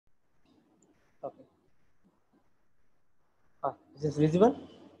Is this visible?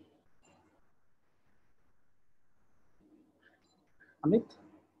 Amit?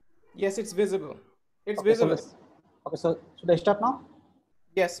 Yes, it's visible. It's Okay, so visible. let's, okay, so should I start now?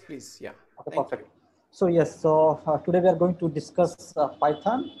 Yes, please. Yeah. Okay, Thank you. perfect. So yes, so today we are going to discuss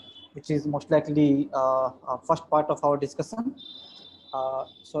Python, which is most likely first part of our discussion.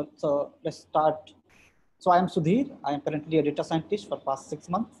 So let's start. So I am Sudhir. I am currently a data scientist for past 6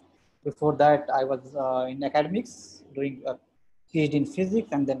 months. Before that, I was in academics doing a PhD in physics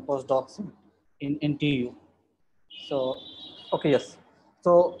and then postdocs in NTU. So, okay, yes.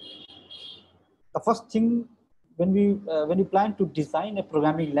 So the first thing when we plan to design a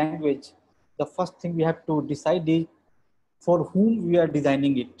programming language, the first thing we have to decide is for whom we are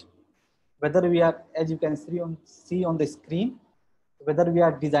designing it. Whether we are, as you can see on the screen, whether we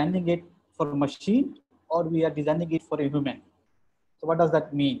are designing it for a machine or we are designing it for a human. So what does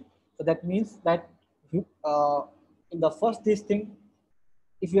that mean? So that means that in the first this thing,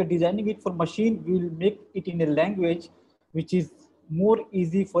 if we are designing it for machine, we will make it in a language which is more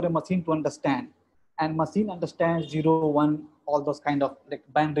easy for a machine to understand. And machine understands 0, 1, all those kind of like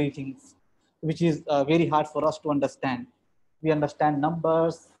binary things, which is very hard for us to understand. We understand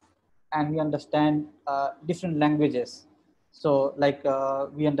numbers and we understand different languages. So like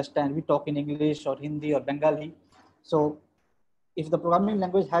we talk in English or Hindi or Bengali. So if the programming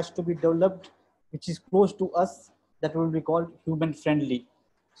language has to be developed which is close to us, that will be called human friendly.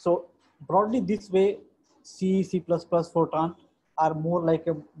 So broadly this way, C, C++, Fortran are more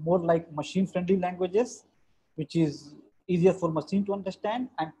like machine friendly languages, which is easier for machine to understand.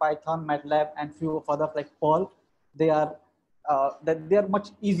 And Python, MATLAB, and few of others like Perl, they are that they are much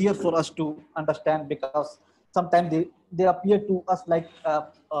easier for us to understand, because sometimes they appear to us like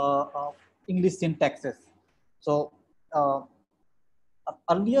English syntaxes. So uh,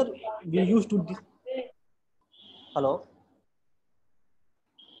 earlier we used to hello.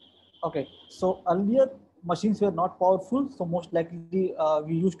 Okay, so earlier machines were not powerful, so most likely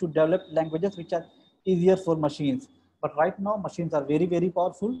we used to develop languages which are easier for machines. But right now machines are very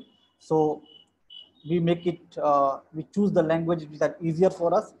powerful, so we make it we choose the language which are easier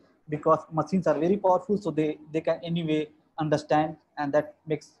for us, because machines are very powerful, so they can anyway understand, and that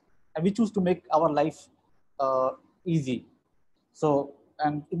makes, and we choose to make our life easy. So,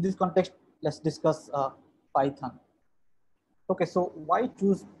 and in this context, let's discuss Python. Okay, so why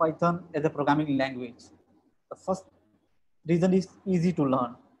choose Python as a programming language? The first reason is easy to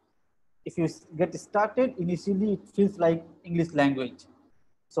learn. If you get started, initially it feels like English language.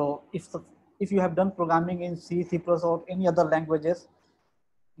 So if you have done programming in C, C++ or any other languages,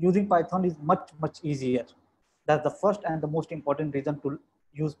 using Python is much easier. That's the first and the most important reason to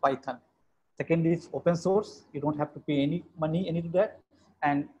use Python. Second is open source. You don't have to pay any money any to that,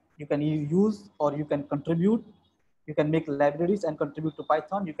 and you can use or you can contribute. You can make libraries and contribute to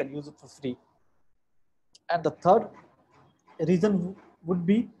Python. You can use it for free. And the third reason would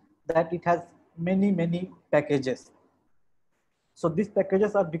be that it has many packages. So these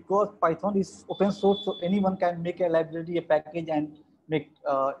packages are because Python is open source, so anyone can make a library, a package, and make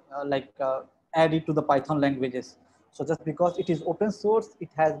add it to the Python languages. So just because it is open source, it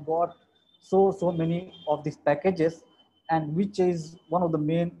has got so many of these packages, and which is one of the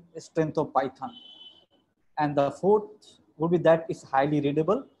main strength of Python. And the fourth would be that it's highly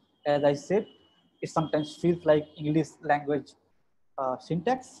readable. As I said, it sometimes feels like English language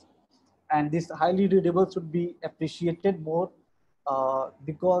syntax, and this highly readable should be appreciated more,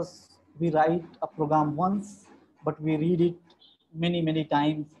 because we write a program once, but we read it many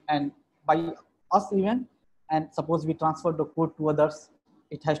times, and by us even, and suppose we transfer the code to others,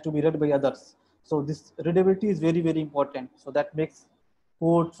 it has to be read by others. So this readability is very important. So that makes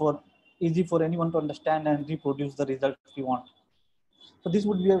code for easy for anyone to understand and reproduce the results we want. So this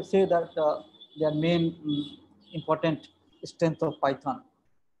would be, I would say, that their main important strength of Python.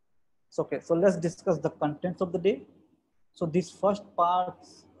 So, okay, so let's discuss the contents of the day. So this first part,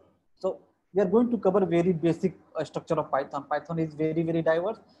 so we are going to cover very basic structure of Python. Python is very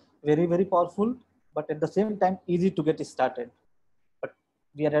diverse, very powerful, but at the same time easy to get started. But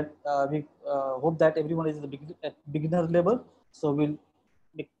we hope that everyone is at beginner level, so we'll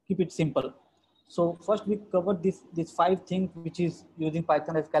keep it simple. So first we cover these five things, which is using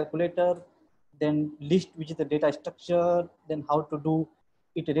Python as calculator, then list, which is the data structure, then how to do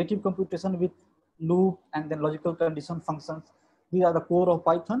iterative computation with loop, and then logical condition functions. These are the core of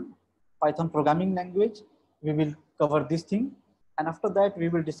Python programming language. We will cover this thing, and after that we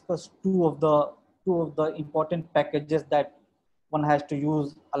will discuss two of the important packages that one has to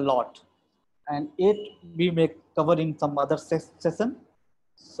use a lot, and eight we may cover in some other session,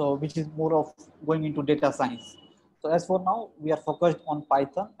 so which is more of going into data science. So as for now, we are focused on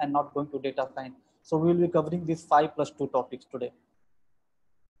Python and not going to data science. So we will be covering these 5+2 topics today.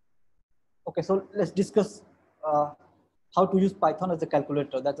 Okay, so let's discuss how to use Python as a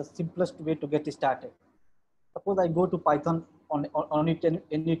calculator. That's the simplest way to get started. Suppose I go to Python on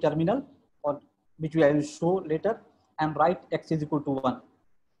any terminal, or which I will show later, and write x is equal to 1.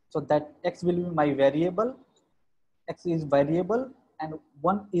 So that x will be my variable, x is variable, and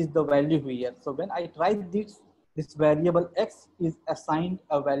 1 is the value here. So when I write this variable x is assigned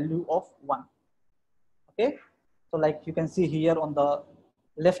a value of 1. Okay, so like you can see here on the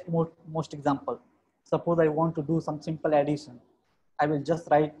leftmost example, suppose I want to do some simple addition. I will just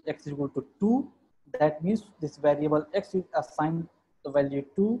write x is equal to 2. That means this variable x is assigned the value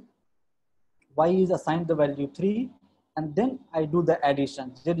 2, y is assigned the value 3, and then I do the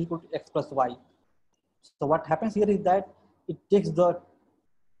addition, z equal to x plus y. So what happens here is that it takes the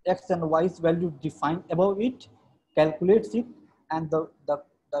x and y's value defined above it, calculates it, and the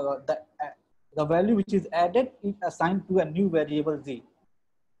value which is added is assigned to a new variable z.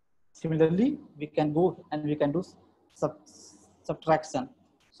 Similarly, we can go and we can do subtraction.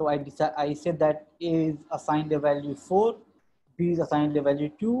 So I said that A is assigned a value 4, B is assigned a value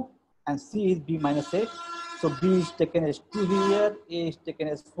 2, and C is B minus A. So B is taken as 2 here, A is taken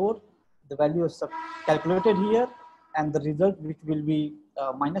as 4. The value is calculated here, and the result, which will be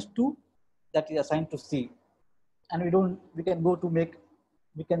minus 2, that is assigned to C. And we can go to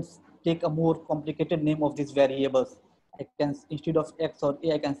we can take a more complicated name of these variables. I can, instead of x or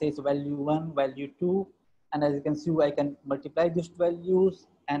a, I can say it's value 1, value 2, and as you can see, I can multiply these values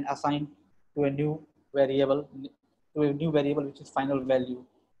and assign to a new variable, which is final value.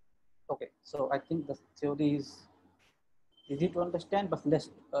 Okay, so I think the theory is easy to understand, but let's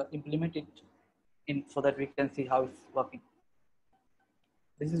implement it in so that we can see how it's working.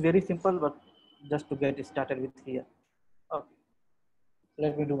 This is very simple, but just to get started with here. Okay,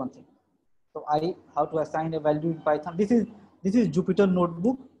 let me do one thing. So how to assign a value in Python. This is Jupyter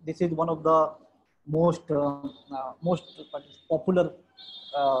Notebook. This is one of the most popular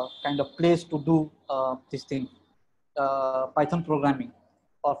kind of place to do this thing, Python programming,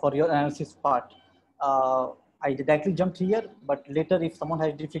 or for your analysis part. I directly jumped here, but later if someone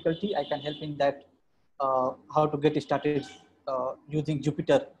has difficulty, I can help in that, how to get started using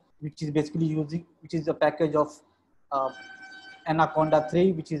Jupyter, which is a package of uh, Anaconda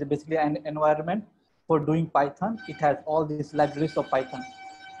 3, which is basically an environment for doing Python. It has all these libraries of Python.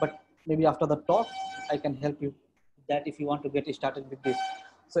 But maybe after the talk, I can help you that if you want to get started with this.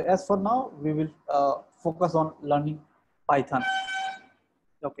 So as for now, we will focus on learning Python.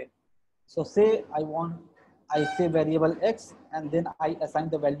 Okay. So I say variable x, and then I assign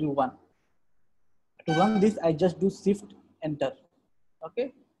the value 1. To run this, I just do shift enter.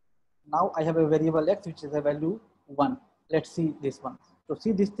 Okay. Now I have a variable x, which is a value 1. Let's see this one. To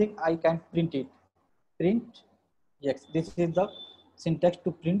see this thing, I can print it. Print x. This is the syntax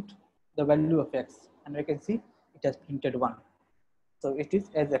to print the value of x. And we can see it has printed 1. So it is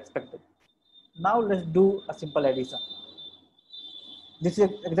as expected. Now let's do a simple addition. This is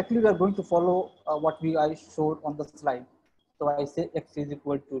exactly we are going to follow what I showed on the slide. So I say x is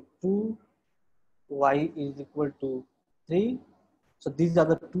equal to 2, y is equal to 3. So these are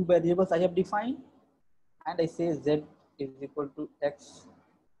the two variables I have defined, and I say z is equal to x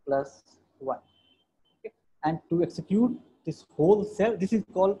plus 1. Okay. And to execute this whole cell, this is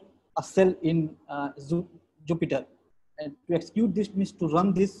called a cell in Jupyter. And to execute this means to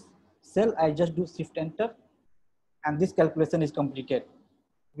run this cell, I just do shift enter, and this calculation is completed,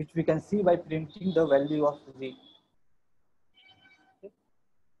 which we can see by printing the value of z. Okay.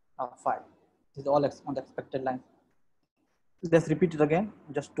 5. This is all on the expected line. Let's repeat it again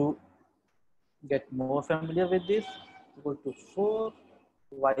just to get more familiar with this. Equal to 4,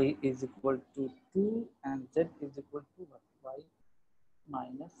 y is equal to 2, and z is equal to y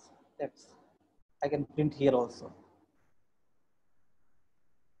minus x. I can print here also.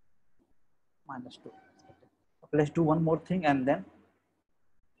 Minus 2. Okay, let's do one more thing and then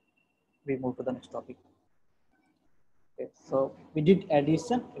we move to the next topic. Okay, so we did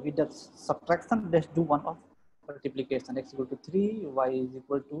addition, we did subtraction. Let's do one of multiplication. X equal to 3, y is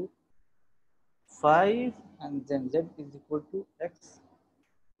equal to 5, and then z is equal to x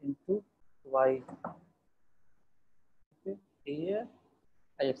into y. Okay, here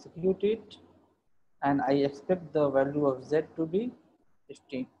I execute it, and I expect the value of z to be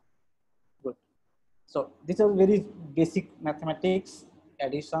 15. Good. So these are very basic mathematics,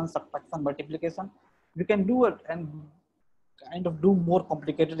 addition, subtraction, multiplication. We can do it and kind of do more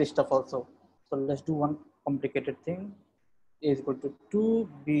complicated stuff also. So let's do one complicated thing. A is equal to 2,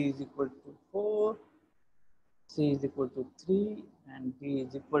 B is equal to 4, C is equal to 3 and B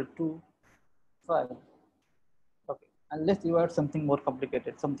is equal to 5. Okay, and let's evaluate something more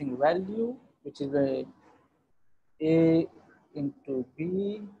complicated, something value, which is a into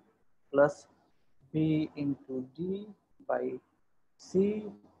B plus B into D by C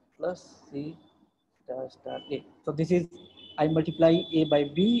plus C star star A. So this is, I multiply A by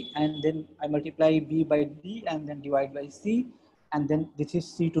B and then I multiply B by D and then divide by C, and then this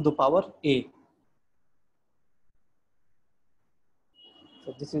is C to the power A.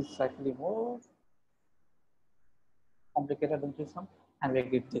 So this is slightly more complicated than this one, and we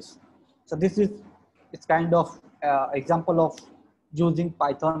get this. So this is, it's kind of example of using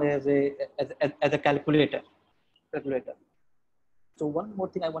Python as a calculator. So one more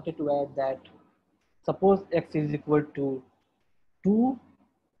thing I wanted to add, that suppose x is equal to 2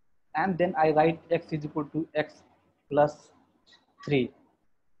 and then I write x is equal to x plus 3.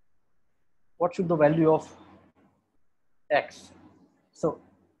 What should the value of x? So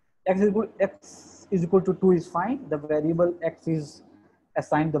x is equal to 2 is fine. The variable x is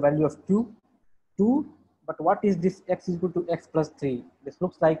assigned the value of 2. But what is this x is equal to x plus 3? This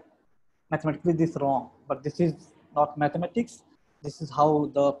looks like mathematically this wrong, but this is not mathematics. This is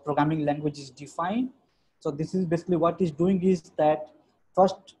how the programming language is defined. So this is basically what is doing is that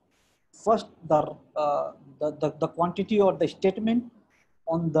first first the quantity or the statement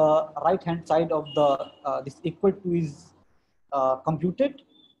on the right hand side of the this equal to is computed.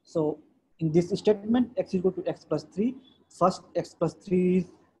 So in this statement, x is equal to x plus 3. First, x plus 3 is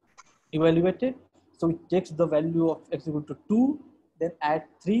evaluated. So it takes the value of x equal to 2, then add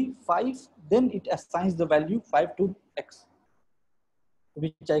 3, 5, then it assigns the value 5 to x,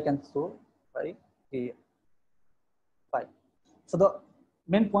 which I can show by here, 5. So the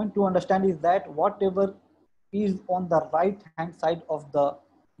main point to understand is that whatever is on the right hand side of the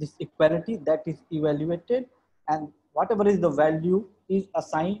this equality, that is evaluated, and whatever is the value is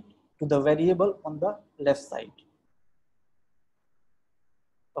assigned to the variable on the left side.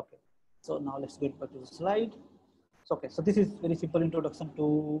 Okay, so now let's get back to the slide. So, okay, so this is very simple introduction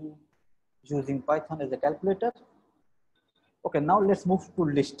to using Python as a calculator. Okay, now let's move to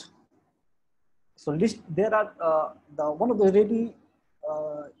list. So list, there are the one of the really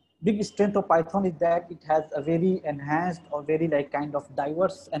big strength of Python is that it has a very enhanced or very like kind of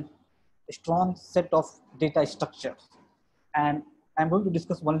diverse and strong set of data structures. And I'm going to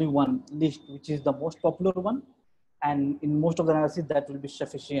discuss only one, list, which is the most popular one. And in most of the analysis, that will be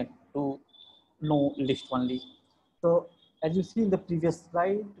sufficient to know list only. So as you see in the previous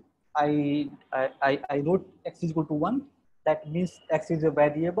slide, I wrote x is equal to 1. That means x is a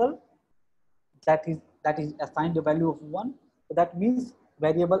variable that is assigned a value of 1. So that means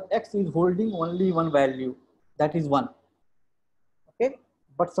variable x is holding only one value, that is 1. Okay,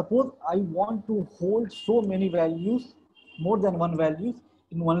 but suppose I want to hold so many values, more than one values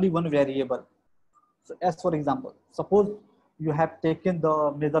in only one variable. So as for example, suppose you have taken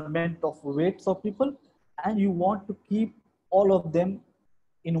the measurement of weights of people and you want to keep all of them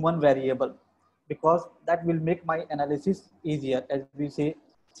in one variable, because that will make my analysis easier, as we say,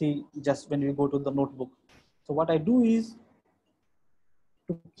 see just when we go to the notebook. So what I do is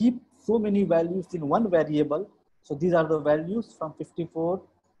to keep so many values in one variable. So these are the values from 54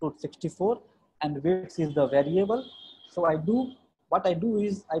 to 64, and weights is the variable. So what I do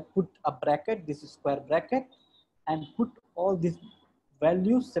is I put a bracket, this is square bracket, and put all these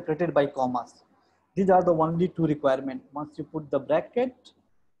values separated by commas. These are the only two requirements. Once you put the bracket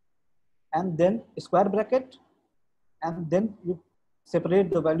and then square bracket, and then you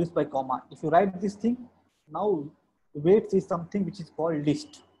separate the values by comma. If you write this thing, now weights is something which is called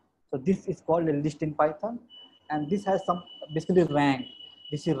list. So this is called a list in Python, and this has some basically rank.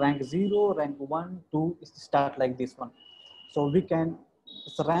 This is rank 0, rank 1, 2, it start like this one. So we can,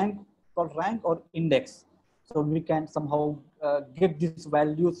 it's rank, called rank or index. So we can somehow get these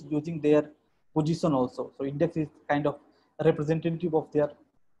values using their position also. So index is kind of representative of their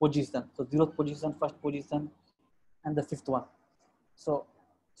position. So 0th position, first position, and the 5th one. So,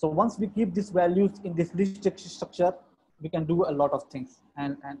 so once we keep these values in this list structure, we can do a lot of things.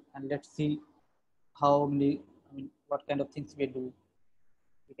 And let's see how many, I mean, what kind of things we can do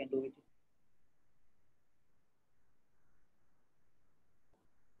with it.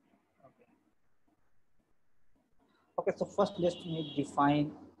 Okay. Okay, so first let's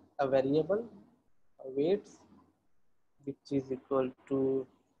define a variable, weights, which is equal to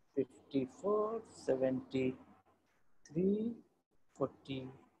 54, 73,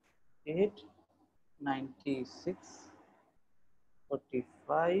 48, 96,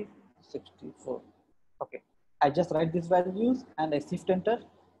 45, 64. Okay, I just write these values and I shift enter.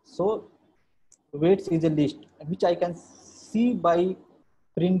 So weights is a list which I can see by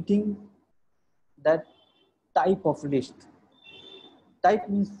printing that type of list. Type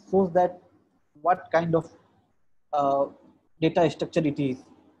means shows that what kind of uh, data structure it is.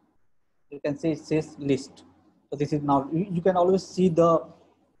 You can say it says list. So this is now, you can always see the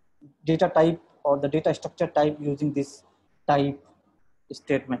data type or the data structure type using this type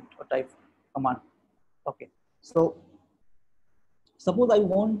statement or type command. Okay, so suppose I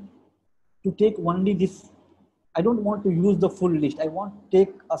want to take only this, I don't want to use the full list. I want to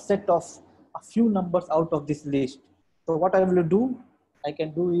take a set of a few numbers out of this list. So what I will do, I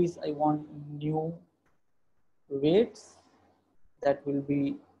can do is I want new weights, that will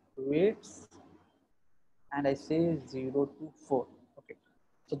be weights, and I say 0 to 4. Okay.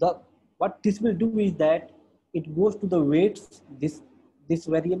 So the what this will do is that it goes to the weights, this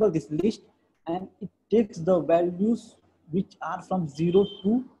variable, this list, and it takes the values which are from 0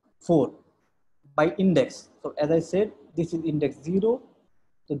 to 4 by index. So as I said, this is index 0.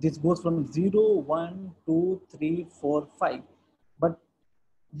 So this goes from 0, 1, 2, 3, 4, 5. But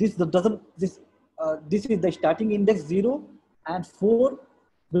this doesn't, this is the starting index 0 and 4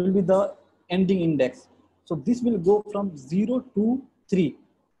 will be the ending index. So this will go from 0 to 3.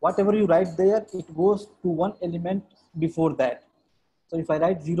 Whatever you write there, it goes to one element before that. So if I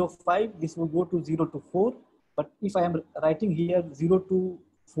write 0, 5, this will go to 0 to 4. But if I am writing here 0 to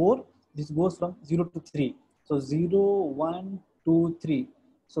 4, this goes from 0 to 3. So 0, 1, 2, 3.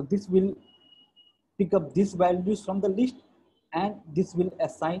 So this will pick up these values from the list, and this will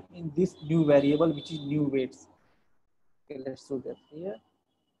assign in this new variable, which is new weights. Okay, let's do that here.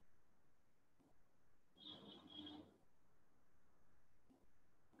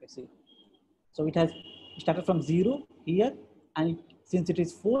 Okay, see. So it has started from 0 here, and since it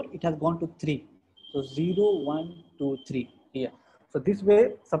is 4, it has gone to 3. So 0, 1, 2, 3 here. So this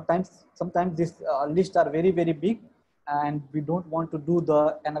way, sometimes these lists are very, very big, and we don't want to do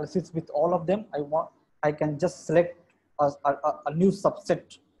the analysis with all of them. I can just select a new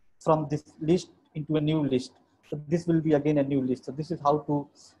subset from this list into a new list. So this will be again a new list. So this is how to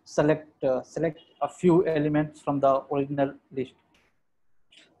select a few elements from the original list.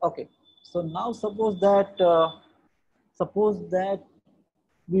 Okay, so now suppose that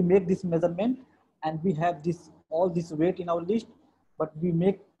we make this measurement and we have this all this weight in our list, but we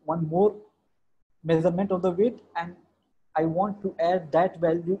make one more measurement of the weight and I want to add that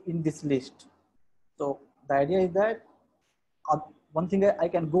value in this list. So the idea is that one thing I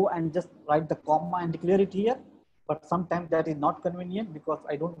can go and just write the comma and declare it here, but sometimes that is not convenient because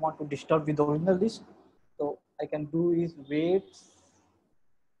I don't want to disturb with the original list. So I can do is weights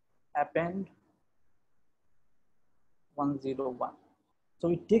append 101. So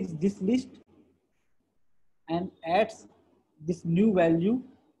it takes this list and adds this new value.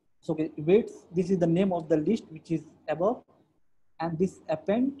 So okay, weights, this is the name of the list which is above, and this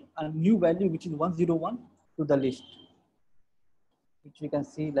append a new value which is 101 to the list, which we can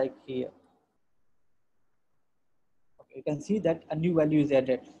see like here. Okay, you can see that a new value is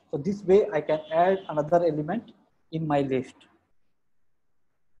added. So this way I can add another element in my list.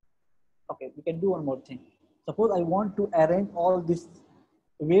 Okay, we can do one more thing. Suppose I want to arrange all these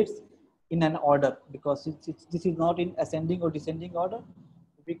weights in an order, because this is not in ascending or descending order.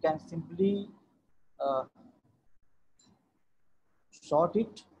 We can simply uh, sort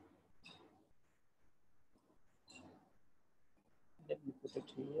it. Let me put it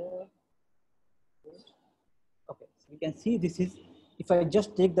here. Okay, so we can see this is, if I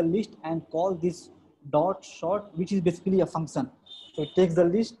just take the list and call this dot sort, which is basically a function. So it takes the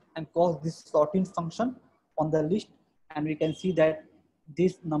list and calls this sorting function on the list, and we can see that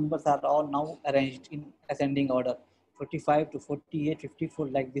these numbers are all now arranged in ascending order, 45 to 48, 54,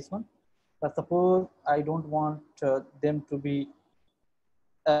 like this one. But suppose I don't want them to be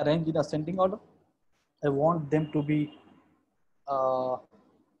arranged in ascending order. I want them to be uh,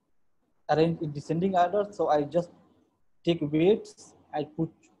 arranged in descending order. So I just take weights, I put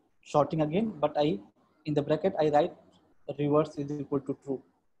sorting again, but in the bracket, I write reverse is equal to true.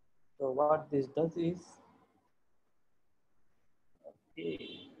 So what this does is,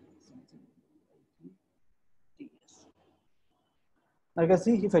 okay, now you can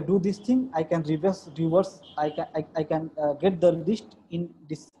see if I do this thing, I can reverse, I can get the list in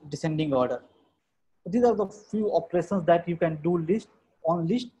this descending order. So these are the few operations that you can do on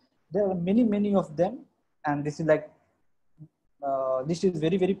list. There are many of them, and this is like list is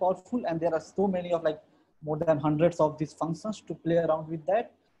very, very powerful, and there are so many of like more than hundreds of these functions to play around with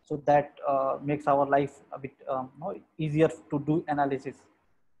that. So that makes our life a bit easier to do analysis.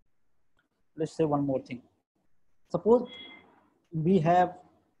 Let's say one more thing. Suppose we have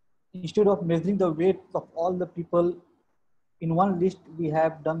instead of measuring the weight of all the people in one list, we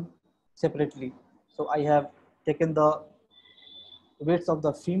have done separately. So I have taken the weights of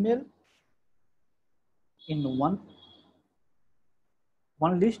the female in one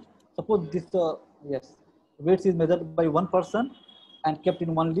list. Suppose this yes, weights is measured by one person and kept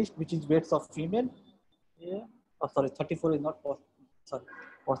in one list, which is weights of female. Yeah. Oh, sorry, 34 is not sorry,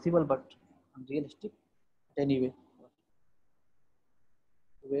 possible, but unrealistic. But anyway,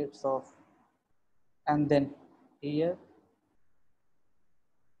 weights of, and then here.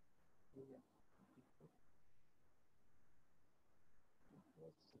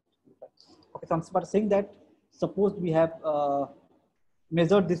 Okay, so I'm but saying that suppose we have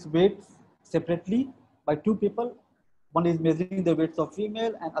measured this weights separately by two people. One is measuring the weights of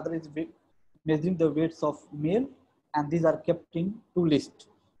female and other is measuring the weights of male, and these are kept in two lists.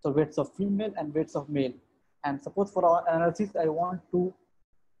 So weights of female and weights of male. And suppose for our analysis, I want to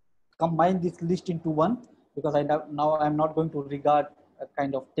combine this list into one, because now I'm not going to regard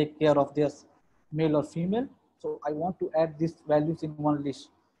kind of take care of this male or female. So I want to add these values in one list.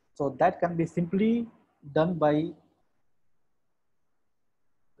 So that can be simply done by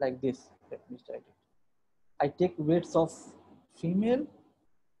like this. Let me try it. I take weights of female,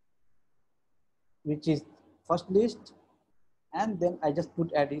 which is first list, and then I just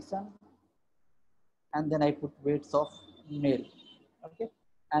put addition, and then I put weights of male. Okay,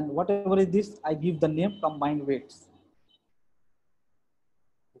 and whatever is this, I give the name combined weights.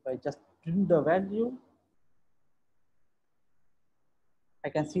 If I just print the value, I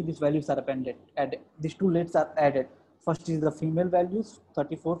can see these values are appended. These two lists are added. First is the female values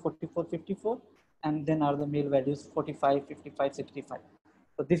 34, 44, 54, and then are the male values 45, 55, 65.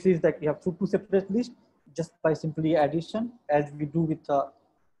 So this is that you have two separate lists just by simply addition, as we do with uh,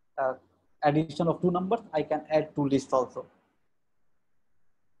 addition of two numbers. I can add two lists also.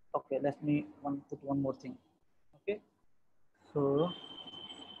 Okay, let me put one more thing. Okay, so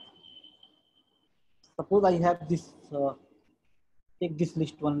suppose I have this. Take this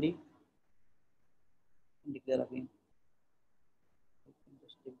list only. Declare again.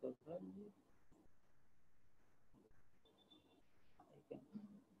 Just take the value. I can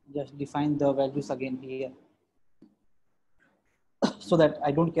just define the values again here, so that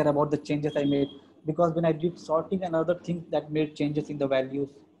I don't care about the changes I made, because when I did sorting and other things that made changes in the values.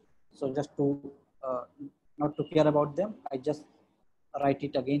 So just to uh, not to care about them, I just write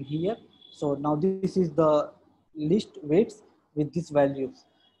it again here. So now this is the list weights with these values.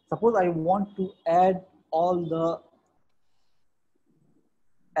 Suppose I want to add the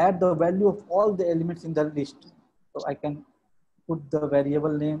value of all the elements in the list. So I can put the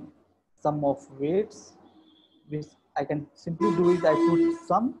variable name sum of weights, which I can simply do is I put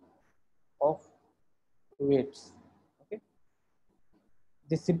sum of weights. Okay.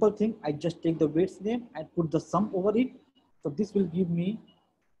 This simple thing, I just take the weights name and put the sum over it. So this will give me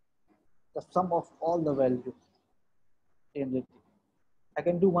the sum of all the values in it. I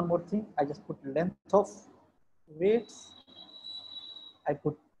can do one more thing. I just put length of weights. I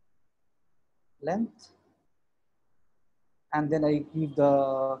put length, and then I give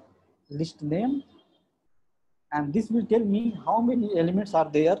the list name, and this will tell me how many elements are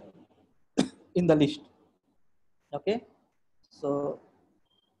there in the list. Okay, so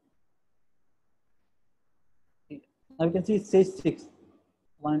now you can see it says 6.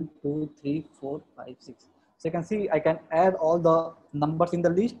 1, 2, 3, 4, 5, 6. So you can see I can add all the numbers in the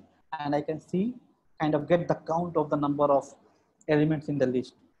list, and I can see kind of get the count of the number of elements in the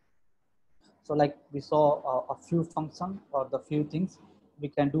list. So like we saw a few functions or the few things we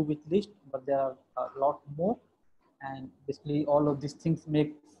can do with list, but there are a lot more. And basically all of these things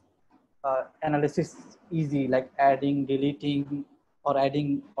make analysis easy, like adding, deleting, or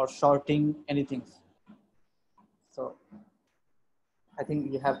adding or sorting anything. So I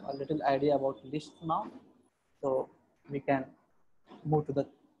think we have a little idea about lists now. So we can move to the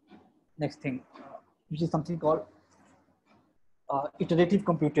next thing, which is something called iterative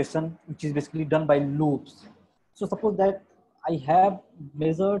computation, which is basically done by loops. So suppose that I have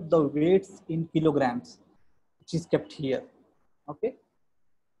measured the weights in kilograms, which is kept here. Okay,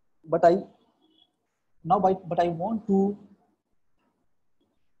 but I want to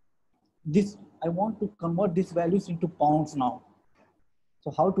convert these values into pounds now.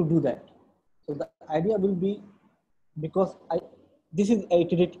 So how to do that? So the idea will be, because this is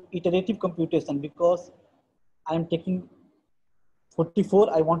iterative computation, because I am taking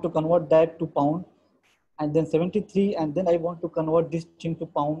 44, I want to convert that to pound, and then 73, and then I want to convert this thing to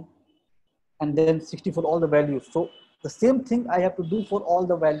pound, and then 64, all the values. So the same thing I have to do for all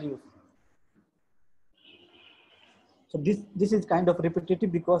the values. So this is kind of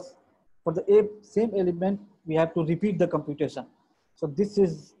repetitive because for the same element, we have to repeat the computation. So this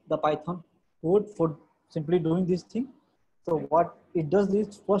is the Python code for simply doing this thing. So what it does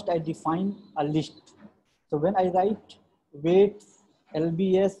is first I define a list. So when I write weights,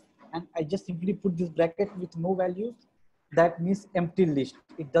 LBS, and I just simply put this bracket with no values, that means empty list.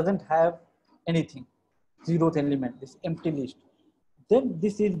 It doesn't have anything, zeroth element, this empty list. Then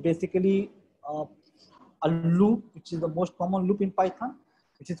this is basically uh, a loop, which is the most common loop in Python,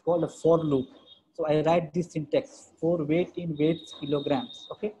 which is called a for loop. So I write this syntax for weight in weights kilograms.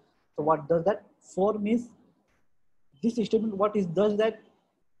 Okay. So what does that? For means this statement, what it does that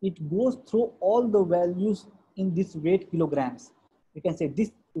it goes through all the values in this weight kilograms. You can say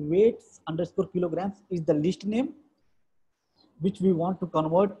this weights underscore kilograms is the list name which we want to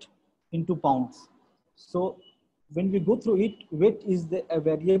convert into pounds. So when we go through it, weight is a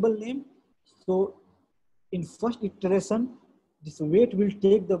variable name. So in first iteration, this weight will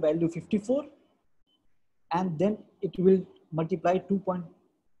take the value 54 and then it will multiply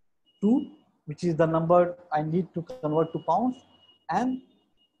 2.2, which is the number I need to convert to pounds. And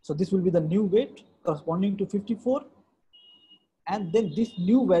so this will be the new weight corresponding to 54. And then this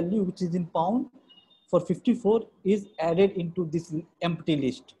new value, which is in pound for 54, is added into this empty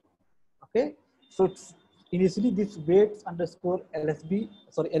list. Okay. So it's initially this weights underscore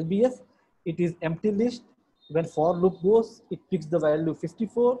LBS, it is empty list. When for loop goes, it picks the value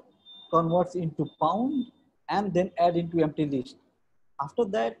 54, converts into pound, and then add into empty list. After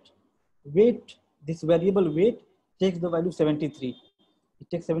that, weight, this variable weight takes the value 73. It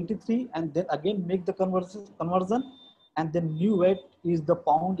takes 73 and then again make the conversion, and then new weight is the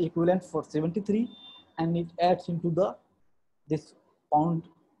pound equivalent for 73, and it adds into the this pound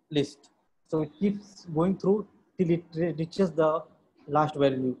list. So it keeps going through till it reaches the last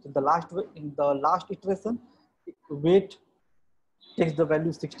value. So in the last iteration, weight takes the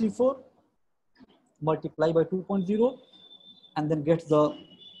value 64, multiply by 2.0, and then gets the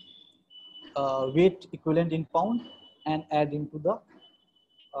weight equivalent in pound and add into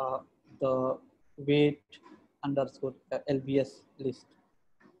uh, the weight underscore LBS list.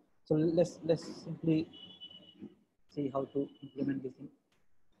 So let's simply see how to implement this in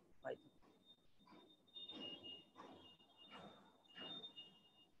Python.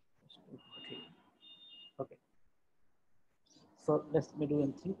 Okay. So let's me do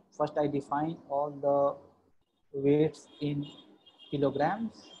and see. First, I define all the weights in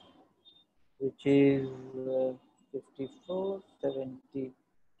kilograms, which is 54,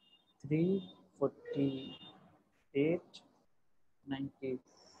 73, 48, 96,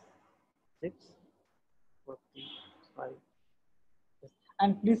 45.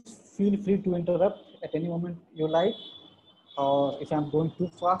 And please feel free to interrupt at any moment you like, or if I'm going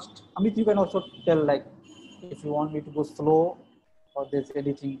too fast. Amit, you can also tell like if you want me to go slow or there's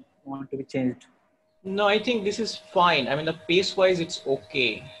anything you want to be changed. No, I think this is fine. I mean, the pace-wise, it's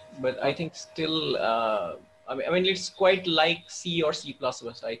okay, but I think still, I mean, it's quite like C or C++,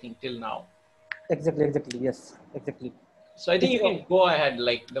 I think, till now. Exactly. Yes, exactly. So I think you can go ahead.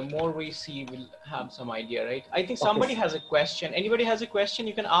 Like the more we see, we'll have some idea, right? I think somebody has a question. Anybody has a question,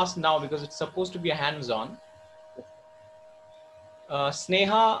 you can ask now because it's supposed to be a hands-on.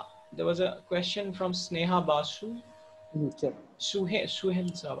 Sneha, there was a question from Sneha Basu. Sure. Suhen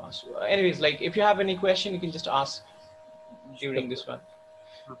Basu. Anyways, like if you have any question, you can just ask during this one.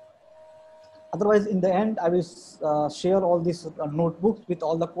 Otherwise, in the end, I will share all these notebooks with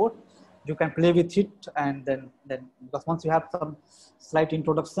all the code. You can play with it, and then because once you have some slight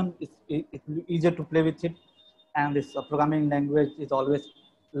introduction, it's easier to play with it. And this programming language is always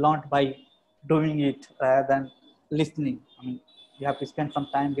learned by doing it rather than listening. I mean, you have to spend some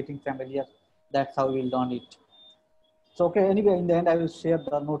time getting familiar. That's how we learn it. So, okay, anyway, in the end, I will share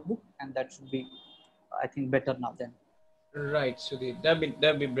the notebook, and that should be, I think, better now then. Right, Sudhir.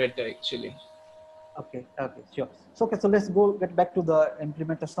 That'd be better actually. Okay, sure. So, okay, so let's get back to the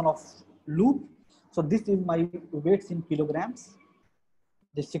implementation of loop. So this is my weights in kilograms,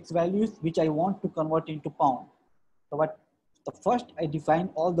 the 6 values which I want to convert into pound. So the first I define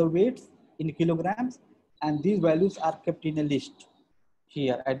all the weights in kilograms, and these values are kept in a list.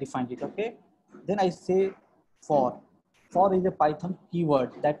 Here I defined it, okay. Then I say for is a Python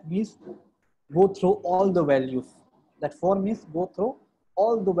keyword that means go through all the values. That for means go through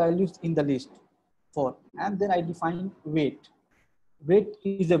all the values in the list for, and then I define weight. Weight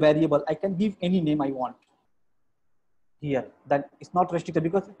is a variable. I can give any name I want here. That is not restricted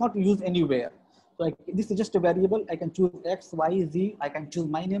because it's not used anywhere. So this is just a variable. I can choose X, Y, Z. I can choose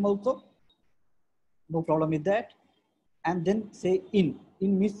my name also. No problem with that. And then say in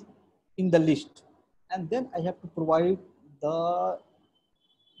means in the list. and then I have to provide the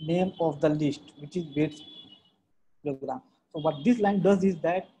name of the list, which is weights kilogram. So what this line does is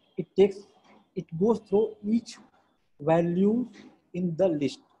that it goes through each value in the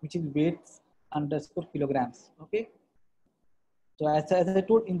list, which is weights underscore kilograms. Okay. So as I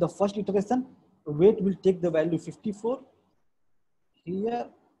told in the first iteration, weight will take the value 54 here,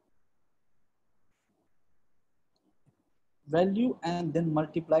 value, and then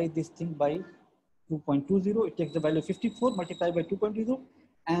multiply this thing by 2.20. It takes the value 54 multiplied by 2.20,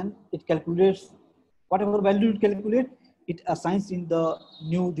 and it calculates whatever value it calculate, it assigns in the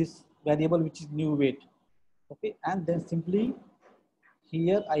new this variable, which is new weight. Okay, and then simply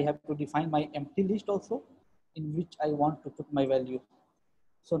here I have to define my empty list also, in which I want to put my value.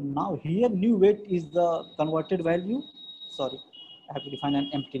 So now here new weight is the converted value. Sorry, I have to define an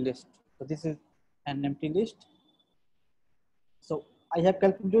empty list. So this is an empty list. So I have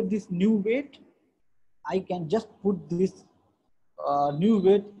calculated this new weight. I can just put this new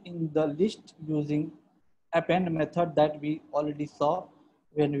weight in the list using append method that we already saw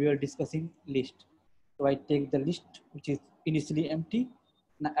when we were discussing list. So I take the list which is initially empty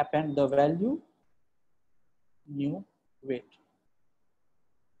and append the value new weight.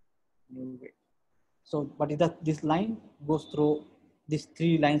 New weight. So what is that? This line goes through these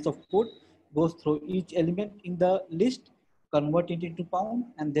 3 lines of code, goes through each element in the list, convert it into pound,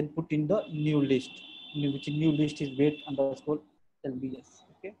 and then put in the new list, which new list is weight underscore LBS.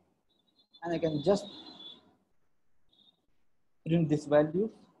 Okay, and I can just print this value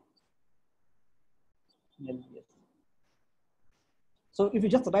in LBS. So if you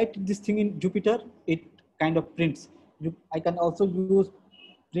just write this thing in Jupyter, it kind of prints. I can also use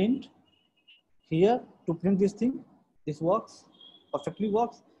print here to print this thing. This works, perfectly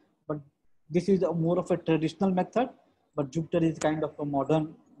works, but this is more of a traditional method, but Jupyter is kind of a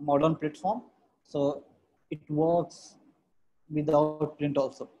modern platform. So it works without print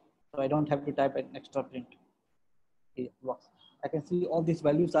also. So I don't have to type an extra print. It works. I can see all these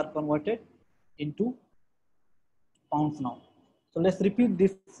values are converted into pounds now. So let's repeat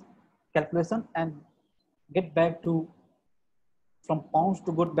this calculation and get back to from pounds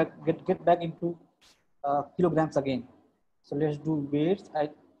to get back into kilograms again. So let's do weights. I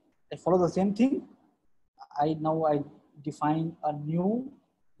follow the same thing. I define a new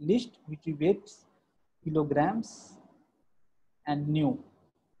list which is weights, kilograms, and new,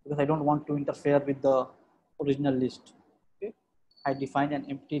 because I don't want to interfere with the original list. Okay, I define an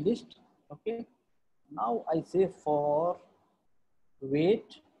empty list. Okay, now I say for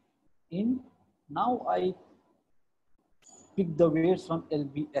weight in. Now I pick the weights from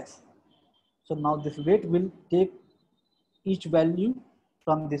LBS. So now this weight will take each value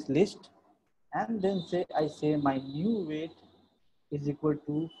from this list, and then I say my new weight is equal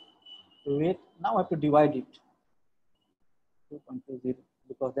to weight. Now I have to divide it 2.20,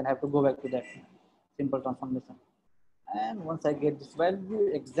 because then I have to go back to that simple transformation. And once I get this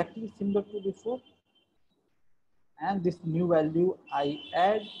value exactly similar to before, and this new value I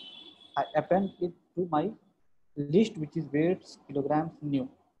append it to my list, which is weights, kilograms, new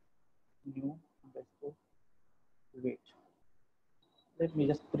underscore weight. Let me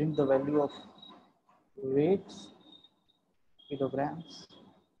just print the value of weights, kilograms,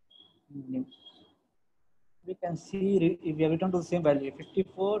 new. We can see if we have returned to the same value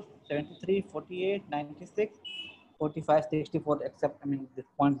 54, 73, 48, 96, 45, 64, except this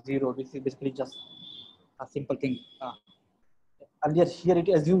 0. This is basically just a simple thing. Earlier here it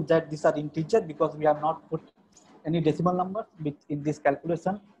assumes that these are integer because we have not put any decimal numbers in this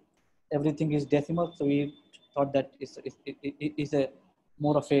calculation. Everything is decimal, so we thought that it is a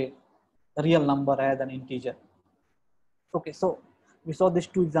more of a real number rather than integer. Okay, so we saw these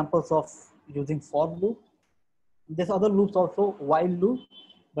 2 examples of using for loop. There's other loops also, while loop,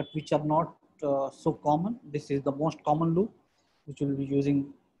 but which are not so common. This is the most common loop, which will be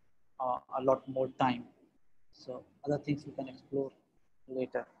using a lot more time. So other things we can explore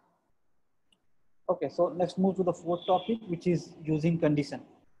later. Okay, so let's move to the 4th topic, which is using condition.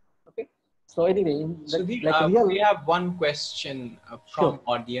 Okay, so anyway, So we have one question from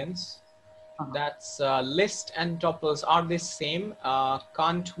audience. That's list and tuples, are they same?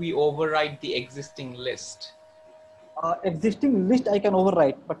 Can't we override the existing list? Existing list I can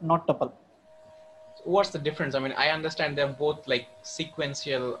override, but not tuple. So what's the difference? I mean, I understand they're both like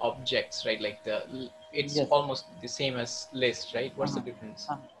sequential objects, right? Like it's almost the same as list, right? What's the difference?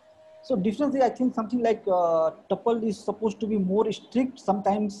 So difference is, I think something like tuple is supposed to be more strict.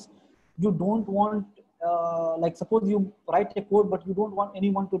 Sometimes you don't want, like suppose you write a code, but you don't want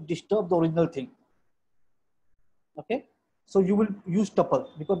anyone to disturb the original thing. Okay. So you will use tuple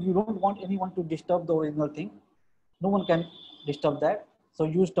because you don't want anyone to disturb the original thing. No one can disturb that. So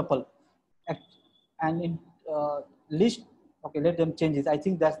use tuple. And in list, okay, let them change it. I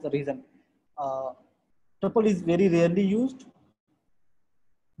think that's the reason. Uh, Tuple is very rarely used.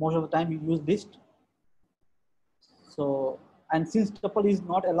 Most of the time you use list. So, and since tuple is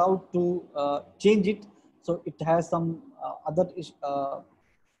not allowed to change it, so it has some other,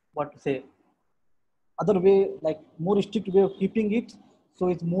 what to say, other way, like more strict way of keeping it. So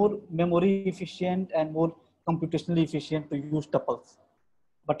it's more memory efficient and more computationally efficient to use tuples.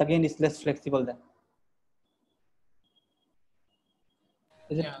 But again, it's less flexible then.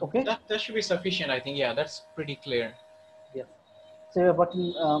 Is it Yeah, okay? that should be sufficient, I think. Yeah, that's pretty clear. Yes. So, but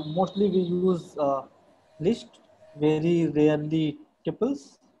mostly we use list, very rarely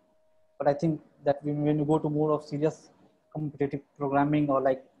tuples. But I think that when you go to more of serious competitive programming or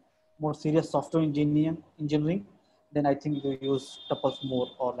like more serious software engineering, then I think you use tuples more.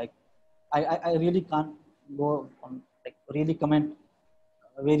 Or like, I really can't go on like really comment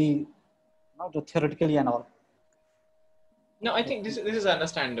very not theoretically and all. No, I think this is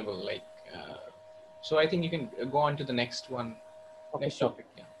understandable. Like, so I think you can go on to the next one, Okay, next sure. topic.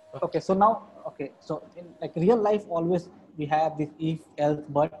 Yeah. Okay, so now, okay, so in like real life, always we have this if, else,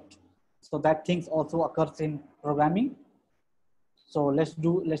 but. So that things also occurs in programming. So let's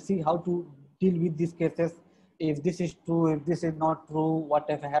see how to deal with these cases. If this is true, if this is not true,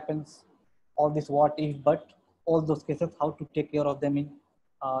 whatever happens, all this what if, but all those cases, how to take care of them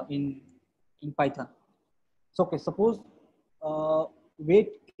uh, in in Python. So okay, suppose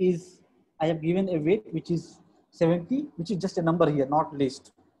weight is, I have given a weight which is 70, which is just a number here, not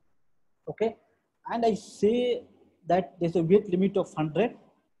list. Okay, and I say that there's a weight limit of 100.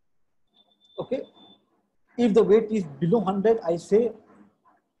 Okay, if the weight is below 100, I say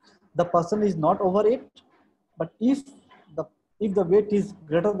the person is not overweight. But the if the weight is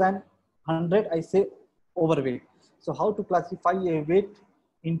greater than 100, I say overweight. So how to classify a weight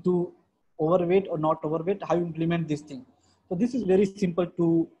into overweight or not overweight, how you implement this thing. So this is very simple.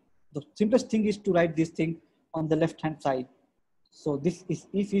 To the simplest thing is to write this thing on the left hand side. So this is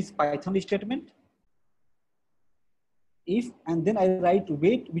if is Python statement, if, and then I write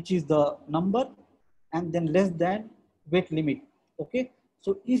weight, which is the number, and then less than weight limit. Okay,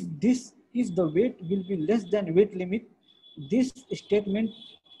 so if the weight will be less than weight limit, this statement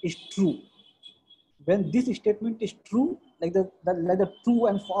is true. When this statement is true, like the true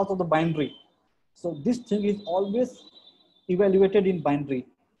and false of the binary, so this thing is always evaluated in binary.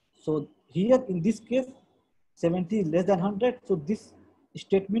 So here in this case, 70 is less than 100, so this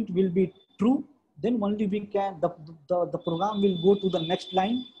statement will be true. Then only we can, the program will go to the next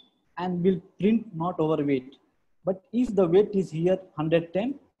line and will print not overweight. But if the weight is here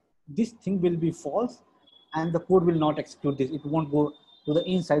 110, this thing will be false, and the code will not execute this. It won't go to the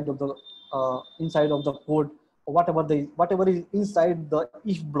inside of the code, or whatever is inside the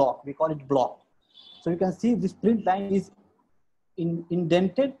if block. We call it block. So you can see this print line is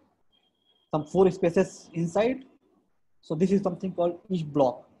indented, some 4 spaces inside. So this is something called if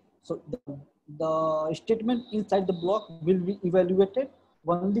block. So the statement inside the block will be evaluated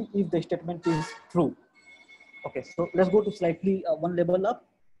only if the statement is true. Okay, so let's go to slightly one level up.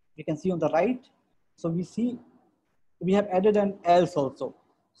 We can see on the right. So we have added an else also.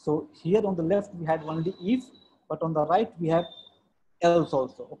 So here on the left we had only if, but on the right we have else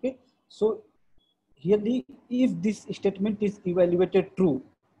also. Okay, so here if this statement is evaluated true,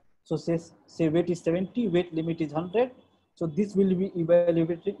 so say weight is 70, weight limit is 100. So this will be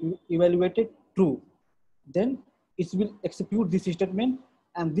evaluated true. Then it will execute this statement,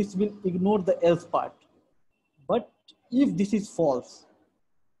 and this will ignore the else part. But if this is false,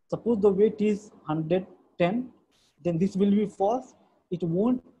 suppose the weight is 110, then this will be false. It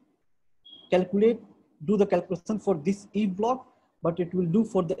won't do the calculation for this if block, but it will do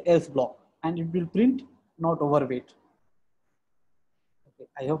for the else block, and it will print not overweight. Okay,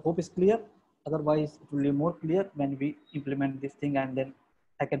 I hope it's clear. Otherwise, it will be more clear when we implement this thing, and then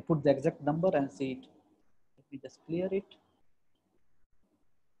I can put the exact number and see it. Let me just clear it.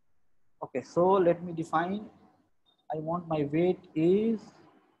 Okay, so let me define. I want my weight is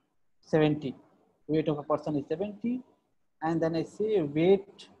 70. Weight of a person is 70. And then I say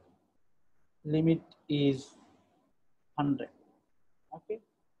weight limit is 100. Okay.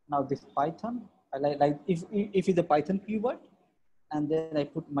 Now this Python, I like if it's a Python keyword, and then I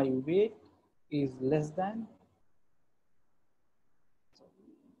put my weight is less than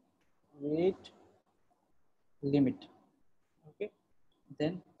weight limit. Okay.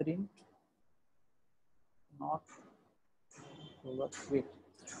 Then print not over weight.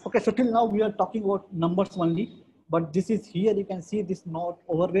 Okay. So till now we are talking about numbers only. But this is here, you can see this not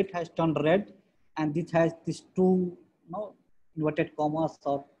overweight has turned red, and this has these two, inverted commas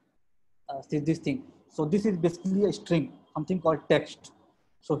or this thing. So this is basically a string, something called text.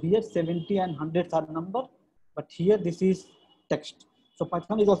 So here 70 and hundreds are number, but here this is text. So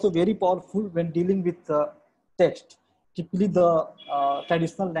Python is also very powerful when dealing with text. Typically the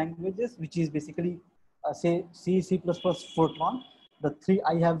traditional languages, which is basically say C, C++, Fortran, the three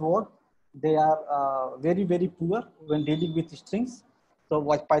I have worked, they are very, very poor when dealing with strings. So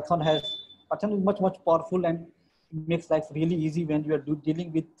what Python is much powerful and makes life really easy when you are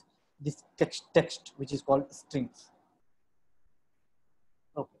dealing with this text, which is called strings.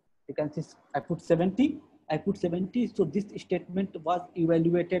 Okay, you can see I put 70. So this statement was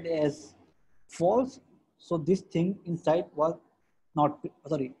evaluated as false. So this thing inside was not,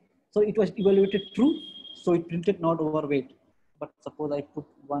 sorry. So it was evaluated true. So it printed not overweight. But suppose I put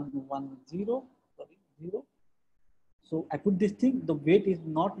 110, sorry, 0. So I put this thing, the weight is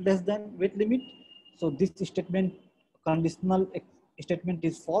not less than weight limit. So this statement, conditional statement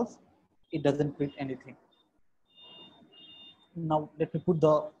is false. It doesn't print anything. Now let me put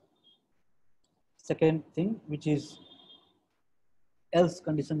the second thing, which is else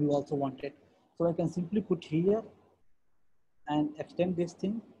condition we also wanted. So I can simply put here and extend this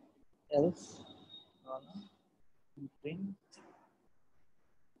thing, else print.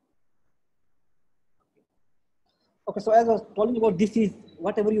 Okay, so as I was telling about, this is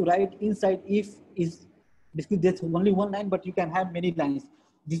whatever you write inside if is basically there's only one line, but you can have many lines.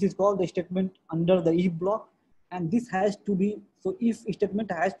 This is called the statement under the if block, and this has to be, so if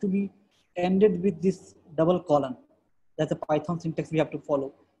statement has to be ended with this double colon. That's a Python syntax we have to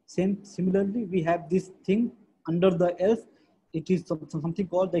follow. Similarly, we have this thing under the else. It is something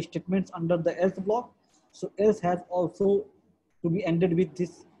called the statements under the else block. So else has also to be ended with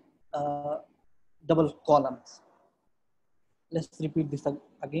this double columns. Let's repeat this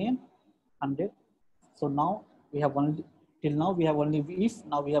again, 100. So now we have only, till now we have only if,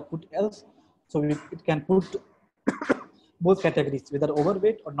 now we have put else. So it can put both categories, whether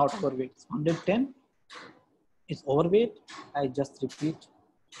overweight or not overweight. So 110 is overweight. I just repeat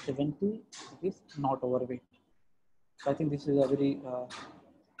 70 is not overweight. So I think this is a very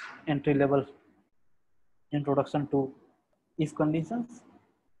entry level introduction to if conditions.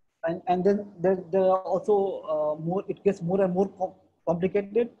 And then there are also more, it gets more and more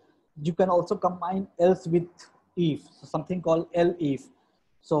complicated. You can also combine else with if, so something called if.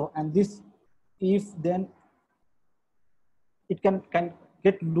 So, and this if, then it can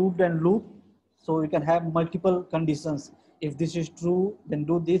get looped and looped. So you can have multiple conditions. If this is true, then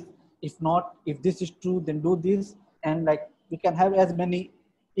do this. If not, if this is true, then do this. And like we can have as many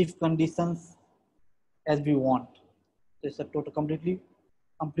if conditions as we want. It's a total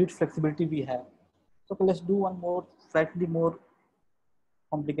complete flexibility we have. So okay, let's do one more slightly more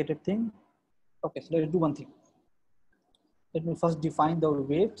complicated thing. Okay, so let's do one thing. Let me first define the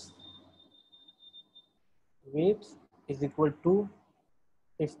weights. Weights is equal to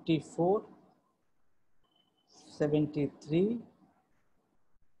 54, 73,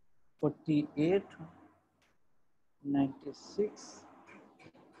 48, 96,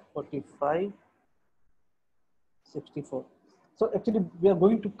 45, 64. So actually we are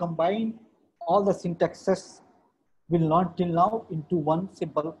going to combine all the syntaxes we learned till now into one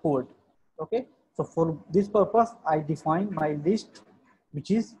simple code. Okay, so for this purpose, I define my list, which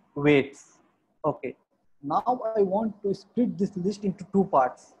is weights. Okay, now I want to split this list into two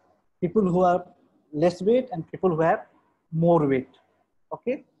parts: people who have less weight and people who have more weight.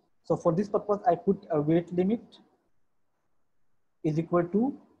 Okay, so for this purpose, I put a weight limit is equal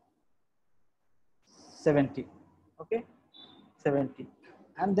to 70. Okay, 70.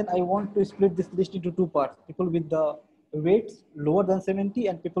 And then I want to split this list into two parts: people with the weights lower than 70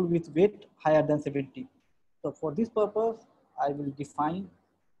 and people with weight higher than 70. So for this purpose, I will define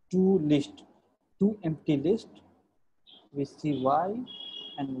two lists, two empty lists with CY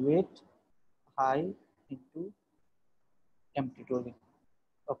and weight high into empty totally.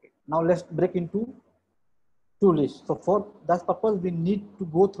 Okay, now let's break into two lists. So for that purpose, we need to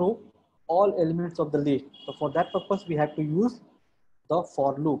go through all elements of the list. So for that purpose, we have to use the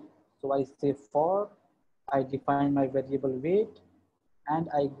for loop. So I say for, I define my variable weight, and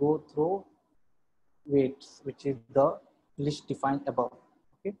I go through weights, which is the list defined above.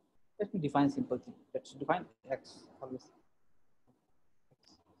 Okay, let me define simple thing. Let's define x always.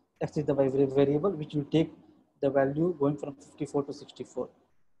 X is the variable which will take the value going from 54 to 64.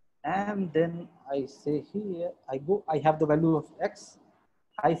 And then I say here, I have the value of x.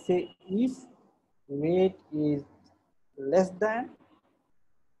 I say if weight is less than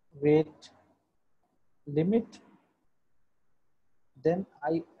weight limit, Then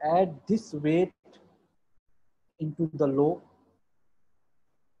I add this weight into the low,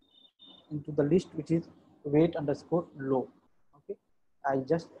 into the list, which is weight underscore low. Okay, I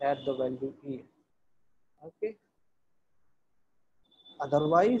just add the value here. Okay,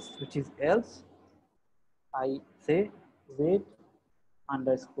 otherwise, which is else, I say weight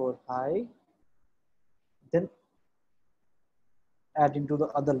underscore high, then add into the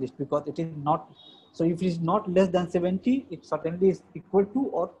other list, because it is not, so if it is not less than 70, it certainly is equal to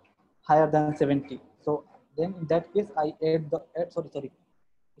or higher than 70. So then in that case, I add the sorry,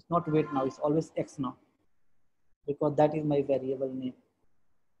 it's not weight now, it's always X now, because that is my variable name.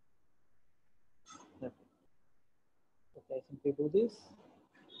 Okay, I simply do this.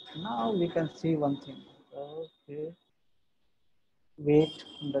 Now we can see one thing. Okay, weight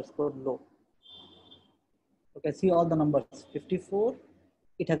underscore low. Okay, see all the numbers. 54,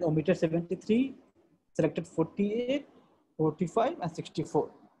 it has omitted 73, selected 48, 45, and 64.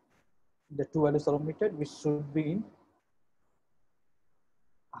 The two values are omitted, which should be in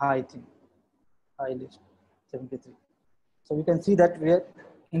high thing, high list, 73. So we can see that we are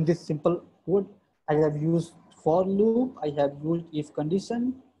in this simple code. I have used for loop, I have used if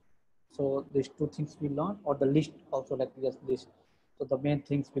condition. So these two things we learned, or the list also, like just list. So the main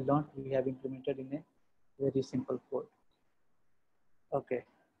things we learned, we have implemented in a very simple code. Okay,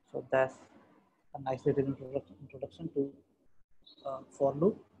 so that's a nice little introduction to for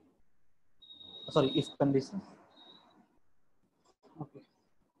loop. Sorry, if condition. Okay.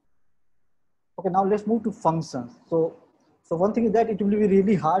 Okay, now let's move to functions. So one thing is that it will be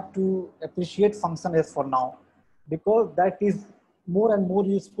really hard to appreciate function as for now, because that is more and more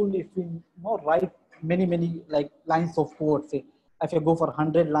useful if we write many like lines of code. Say if you go for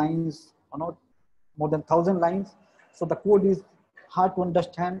 100 lines or not more than 1,000 lines, so the code is hard to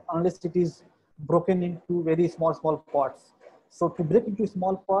understand unless it is broken into very small parts. So to break into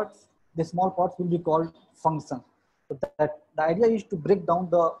small parts, the small parts will be called functions. So that the idea is to break down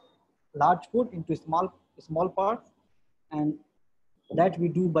the large code into small parts, and that we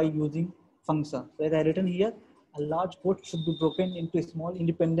do by using functions. So as I written here, a large code should be broken into small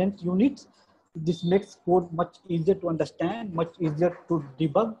independent units. This makes code much easier to understand, much easier to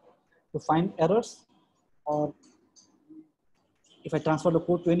debug, to find errors, or if I transfer the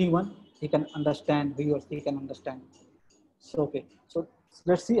code to anyone, he can understand, he or she can understand. So okay, so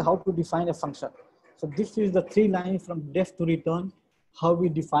let's see how to define a function. So this is the 3 lines from def to return, how we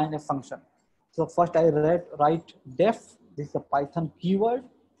define a function. So first I write def, this is a Python keyword.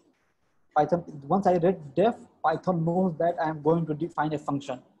 Python, once I read def, Python knows that I am going to define a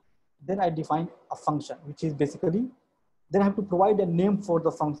function. Then I define a function, which is basically, then I have to provide a name for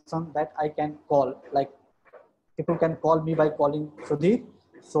the function that I can call. Like people can call me by calling Sudhir.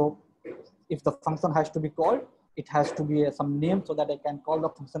 So if the function has to be called, it has to be some name so that I can call the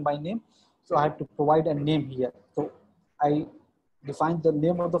function by name. So I have to provide a name here. So I define the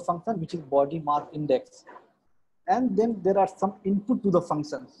name of the function, which is body mass index. And then there are some input to the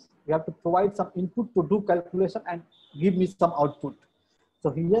functions. We have to provide some input to do calculation and give me some output. So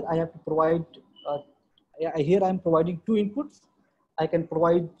here I have to provide, here I am providing 2 inputs. I can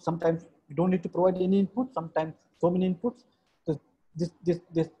provide, sometimes you don't need to provide any input, sometimes so many inputs. So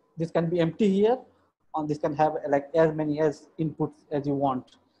this can be empty here, and this can have like as many as inputs as you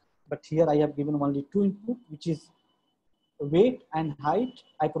want. But here I have given only 2 input, which is weight and height.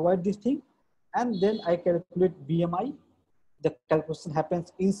 I provide this thing, and then I calculate BMI. The calculation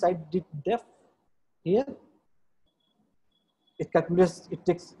happens inside the def here. It calculates,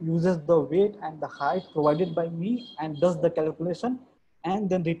 uses the weight and the height provided by me and does the calculation and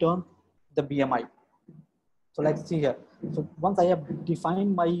then return the BMI. So let's see here. So once I have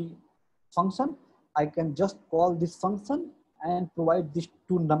defined my function, I can just call this function and provide these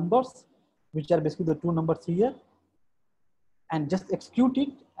 2 numbers, which are basically the 2 numbers here, and just execute it.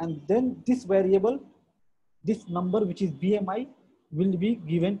 And then this variable, this number, which is BMI, will be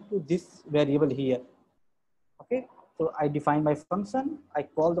given to this variable here. Okay, so I define my function, I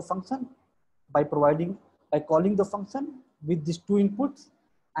call the function by calling the function with these 2 inputs,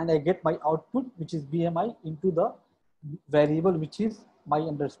 and I get my output, which is BMI, into the variable, which is my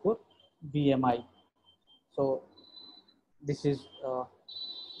underscore BMI. So this is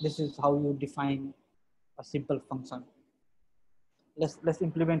how you define a simple function. Let's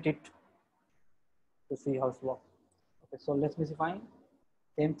implement it to see how it works. Okay, so let's define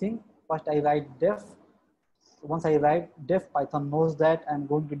same thing. First I write def. Once I write def, Python knows that I'm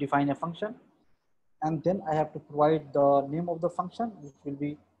going to define a function, and then I have to provide the name of the function, which will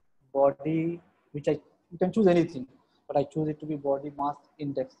be body, which you can choose anything, but I choose it to be body mass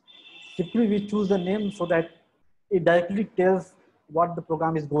index. Typically we choose the name so that it directly tells what the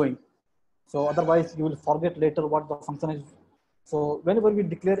program is going. So otherwise you will forget later what the function is. So whenever we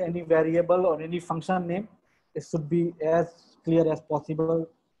declare any variable or any function name, it should be as clear as possible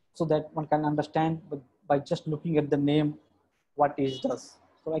so that one can understand by just looking at the name what it does.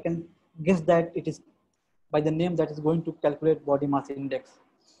 So I can guess that it is by the name that is going to calculate body mass index.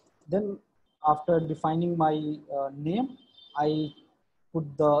 Then after defining my name, I put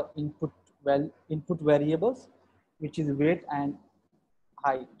the input variables, which is weight and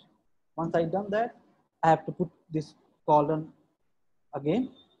height. Once I done that, I have to put this colon again,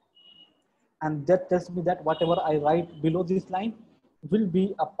 and that tells me that whatever I write below this line will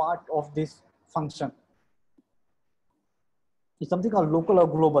be a part of this function. It's something called local or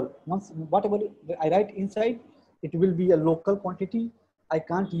global. Once whatever I write inside, it will be a local quantity. I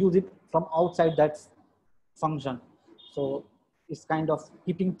can't use it from outside that function. So it's kind of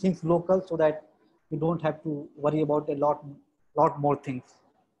keeping things local so that you don't have to worry about a lot more things.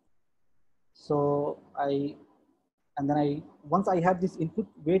 So and then once I have this input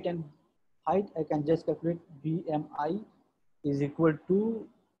weight and height, I can just calculate BMI is equal to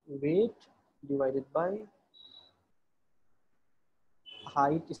weight divided by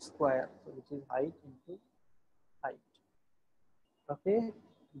height square, so which is height into height. Okay,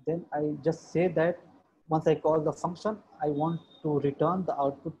 then I just say that once I call the function, I want to return the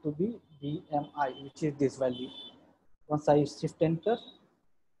output to be BMI, which is this value. Once I shift enter,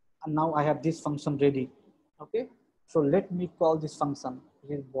 and now I have this function ready. Okay, so let me call this function.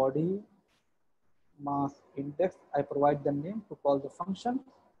 It is body mass index. I provide the name to call the function.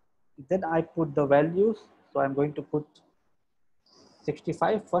 Then I put the values. So I'm going to put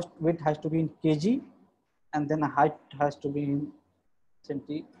 65. First weight has to be in kg, and then height has to be in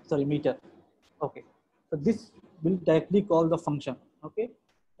meter. Okay, so this will directly call the function. Okay,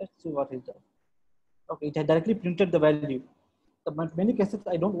 let's see what it does. Okay, it has directly printed the value. But many cases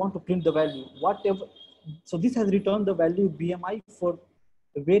I don't want to print the value. Whatever, so this has returned the value BMI for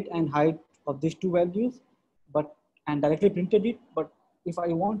the weight and height of these two values, and directly printed it. But if I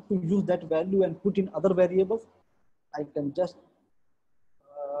want to use that value and put in other variables, I can just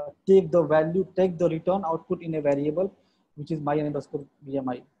take the return output in a variable, which is my underscore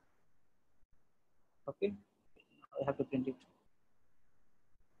BMI. Okay, I have to print it.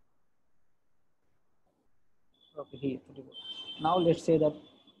 Okay, here. Now let's say that,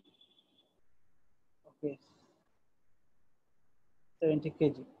 okay, 70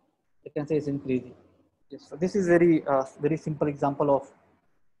 kg. You can say it's increasing. Yes, so this is very simple example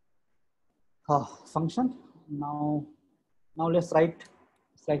of function. Now let's write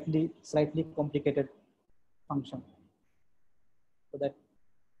slightly complicated function. So that,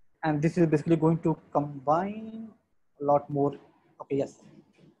 and this is basically going to combine a lot more. Okay, yes,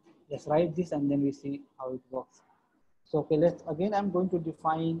 let's write this and then we see how it works. So okay, I'm going to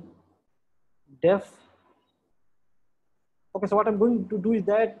define def. Okay, so what I'm going to do is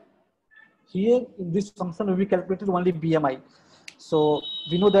that here in this function we calculated only BMI. So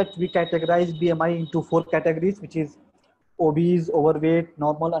we know that we categorize BMI into 4 categories, which is obese, overweight,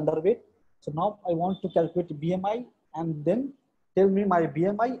 normal, underweight. So now I want to calculate BMI and then tell me my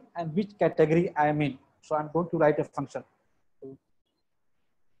BMI and which category I am in. So I'm going to write a function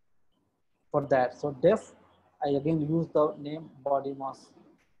for that. So def, I again use the name body mass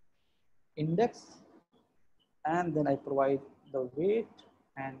index, and then I provide the weight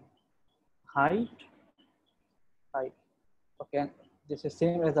and height. Okay, and this is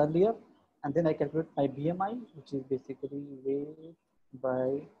same as earlier, and then I calculate my BMI, which is basically weight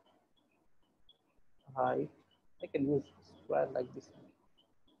by height. I can use square like this.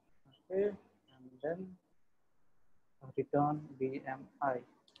 Okay, and then return BMI,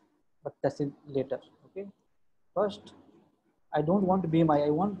 but that's it later. Okay, first I don't want BMI. I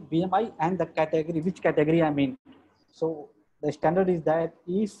want BMI and the category, which category I'm in. So the standard is that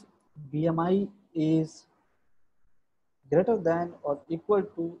if BMI is greater than or equal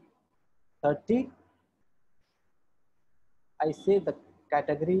to 30, I say the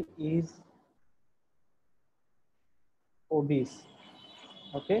category is obese.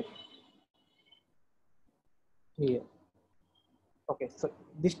 Okay, here. Okay, so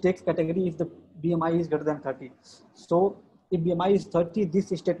this takes category if the BMI is greater than 30. So if BMI is 30, this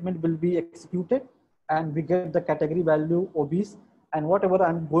statement will be executed and we get the category value obese, and whatever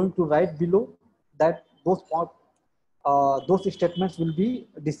I'm going to write below that, those statements will be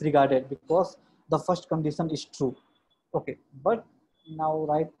disregarded because the first condition is true. Okay, but now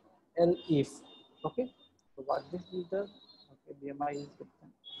write L if. Okay, so what this is the, okay, BMI is equal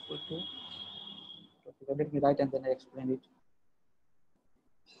to, okay, let me write and then I explain it.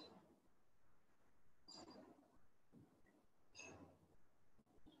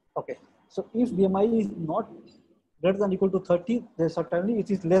 So if BMI is not greater than equal to 30, then certainly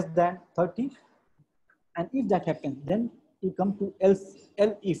it is less than 30. And if that happens, then you come to else,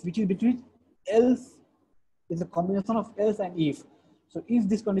 if, which is between else is a combination of else and if. So if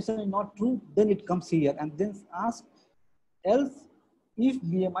this condition is not true, then it comes here and then ask else if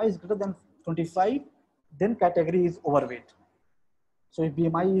BMI is greater than 25, then category is overweight. So if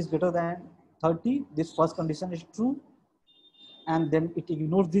BMI is greater than 30, this first condition is true, and then it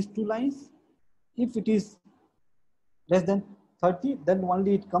ignores these two lines. If it is less than 30, then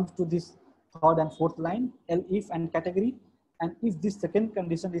only it comes to this third and fourth line, L if and category. And if this second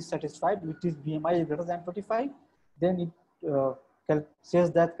condition is satisfied, which is BMI is greater than 25, then it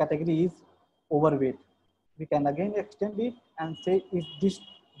says that category is overweight. We can again extend it and say if this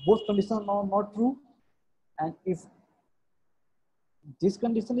both conditions are not true, and if this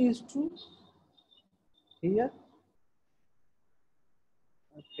condition is true here,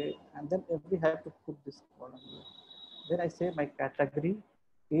 okay, and then we have to put this column here. Then I say my category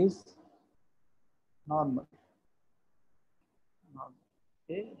is normal.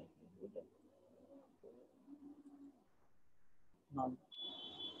 Okay. Normal.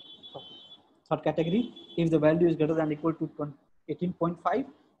 Okay. Third category, if the value is greater than equal to 18.5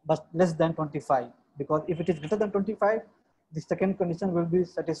 but less than 25, because if it is greater than 25, the second condition will be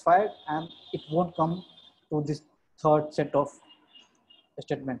satisfied and it won't come to this third set of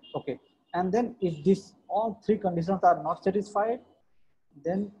statement. Okay, and then if this all three conditions are not satisfied,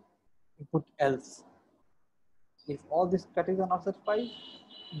 then you put else. If all these categories are not satisfied,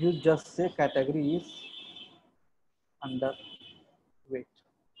 you just say category is underweight.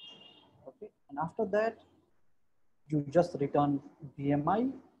 Okay, and after that you just return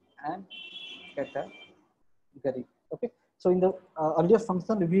BMI and category. Okay, so in the earlier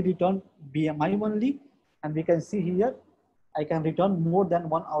function we return BMI only, and we can see here I can return more than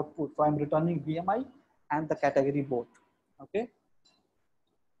one output. So I'm returning BMI and the category both. Okay,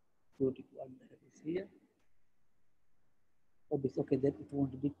 here. Oh, this okay, then it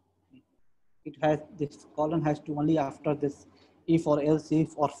won't be. It has this column has to only after this if or else,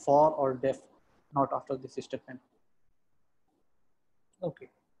 if or for or def, not after this statement. Okay.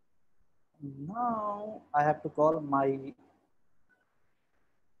 Now I have to call my,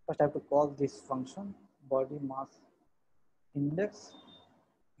 first I have to call this function body mass index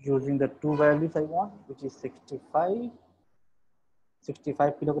using the two values I want, which is 65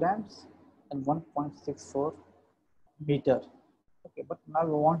 kilograms and 1.64 meter. Okay, but now I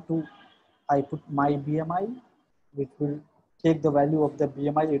want to, I put my BMI, which will take the value of the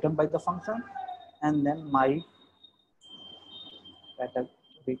BMI returned by the function, and then my category.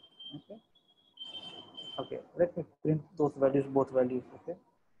 Okay. Okay, let me print those values, both values. Okay,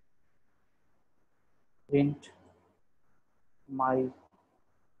 print my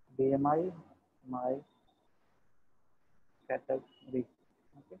BMI, my category.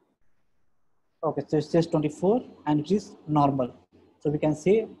 Okay. Okay, so it says 24 and it is normal. So we can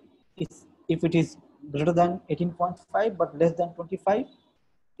say if it is greater than 18.5 but less than 25,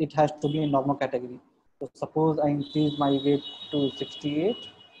 it has to be a normal category. So suppose I increase my weight to 68.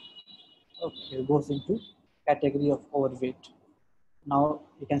 Okay, it goes into category of overweight. Now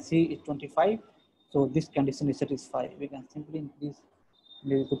you can see it's 25. So this condition is satisfied. We can simply increase,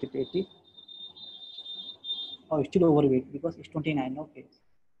 maybe put it 80. Oh, it's still overweight because it's 29. Okay.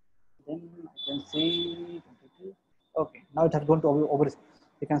 Then I can see 22. Okay, now it has gone to over.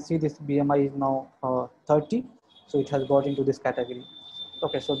 You can see this BMI is now 30. So it has got into this category.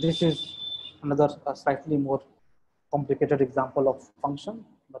 Okay, so this is another slightly more complicated example of function,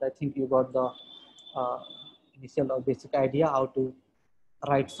 but I think you got the initial or basic idea how to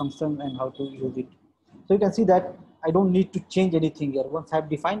write function and how to use it. So you can see that I don't need to change anything here. Once I have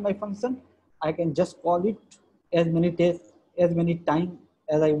defined my function, I can just call it as many times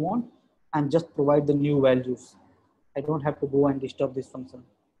as I want and just provide the new values. I don't have to go and disturb this function.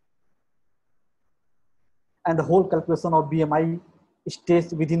 And the whole calculation of BMI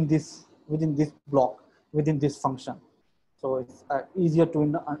stays within this block, within this function. So it's easier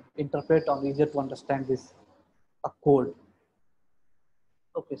to interpret or easier to understand this code.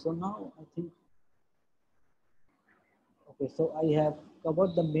 Okay, so now I think, okay, so I have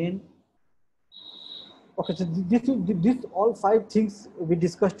covered the main. Okay, so this all 5 things we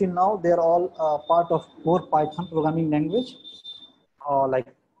discussed till now, they're all part of core Python programming language. Like,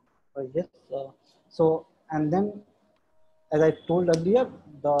 yes. So, and then as I told earlier,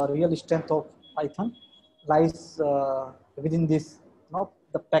 the real strength of Python lies within this,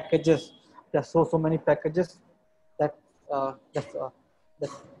 the packages. There are so many packages that that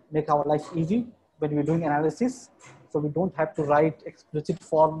make our life easy when we're doing analysis. So we don't have to write explicit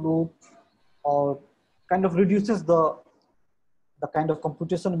for loop or kind of reduces the kind of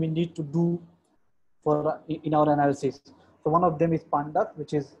computation we need to do for in our analysis. So one of them is pandas,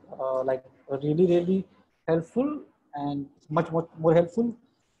 which is like really helpful, and much more helpful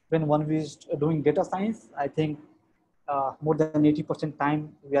when one is doing data science. I think more than 80%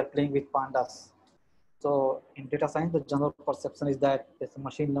 time we are playing with pandas. So in data science, the general perception is that it's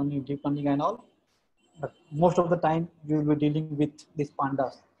machine learning, deep learning and all, but most of the time you will be dealing with these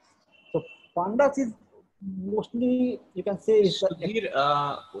pandas. So pandas is mostly, you can say, is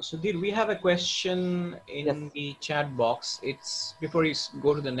the Sudhir, we have a question yes. in the chat box. It's before you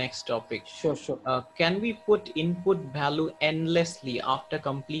go to the next topic. Sure. Can we put input value endlessly after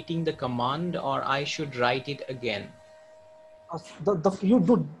completing the command, or I should write it again? You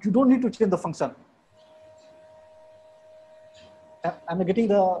don't need to change the function. Am I getting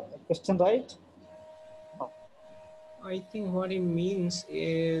the question right? No. I think what it means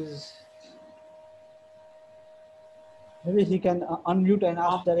is Maybe he can unmute and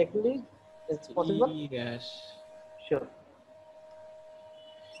ask directly. Is it possible? yes. Sure.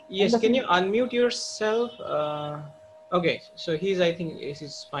 Yes, can you unmute yourself? Okay, so I think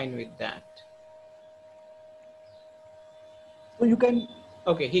he's fine with that. So you can.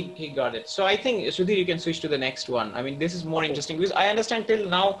 Okay, he got it. So I think, Sudhir, you can switch to the next one. I mean, this is more interesting because I understand till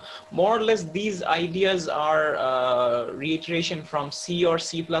now, more or less, these ideas are reiteration from C or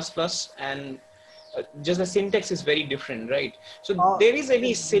C++, and just the syntax is very different, right? So there is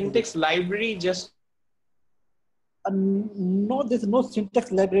any syntax library just No, there's no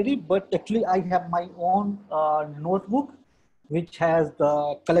syntax library, but actually I have my own notebook, which has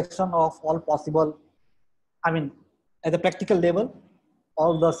the collection of all possible, I mean, at the practical level,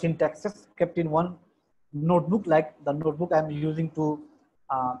 all the syntaxes kept in one notebook, like the notebook I'm using to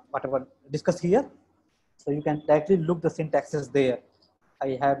whatever discuss here. So you can directly look the syntaxes there.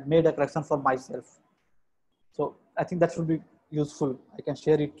 I have made a collection for myself. So I think that should be useful. I can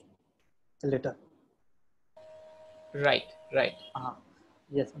share it later. Right.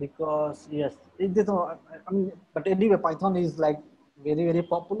 Yes, because yes, it is. I mean, but anyway, Python is like very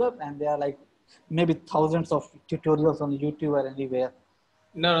popular, and there are like maybe thousands of tutorials on YouTube or anywhere.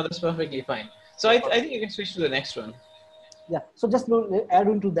 No, that's perfectly fine. So I think you can switch to the next one. Yeah. So just to add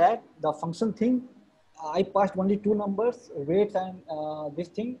into that, the function thing, I passed only two numbers, weight and this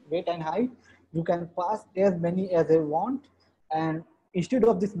thing, weight and height. You can pass as many as I want, and instead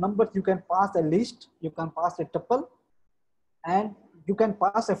of these numbers, you can pass a list. You can pass a tuple, and you can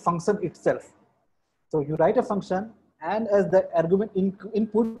pass a function itself. So you write a function, and as the argument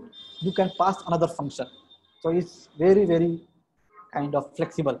input, you can pass another function. So it's very kind of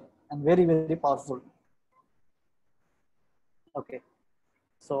flexible and very powerful. Okay.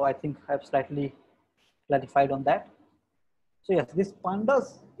 So I think I've slightly clarified on that. So yes, this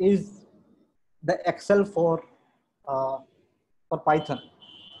pandas is the Excel for Python.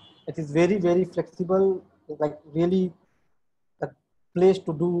 It is very flexible. It's like really the place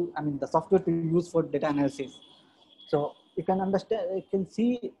to do, I mean, the software to use for data analysis. So you can understand, you can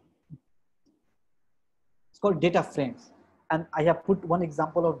see it's called data frames. And I have put one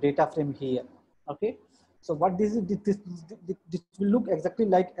example of data frame here. Okay. So what this is, this will look exactly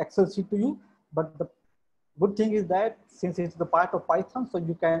like Excel sheet to you, but the good thing is that since it's the part of Python, so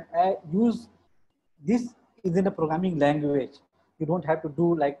you can use this is in a programming language. You don't have to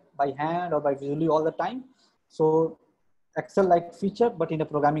do like by hand or by visually all the time. So Excel like feature, but in a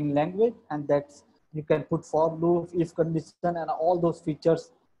programming language, and that's you can put for loop, if condition, and all those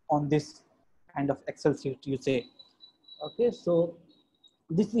features on this kind of Excel sheet, you say. Okay, so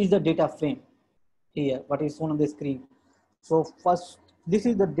this is the data frame here, what is shown on the screen. So first, this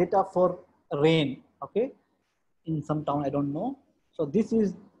is the data for rain, okay, in some town, I don't know. So this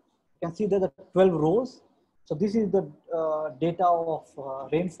is, you can see there are 12 rows. So this is the data of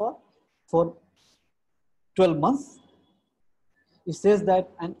rainfall for 12 months. It says that,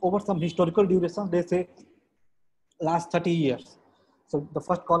 and over some historical duration, they say last 30 years. So the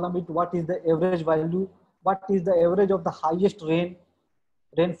first column is what is the average value, what is the average of the highest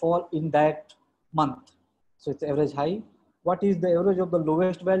rainfall in that month. So it's average high. What is the average of the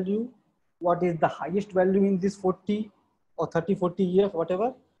lowest value? What is the highest value in this 40 or 30, 40 years,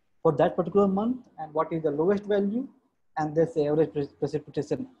 whatever, for that particular month, and what is the lowest value, and there's the average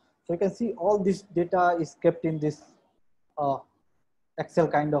precipitation. So you can see all this data is kept in this Excel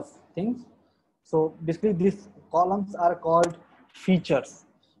kind of things. So basically these columns are called features.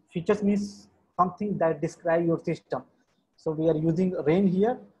 Features means something that describe your system. So we are using rain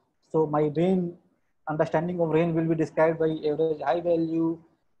here. So my rain, understanding of rain will be described by average high value,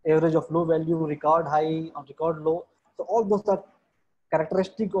 average of low value, record high or record low. So all those are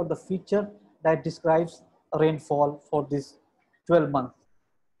characteristic of the feature that describes rainfall for this 12 months.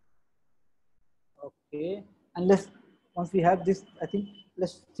 Okay, and once we have this, I think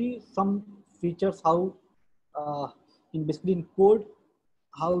let's see some features how in basically in code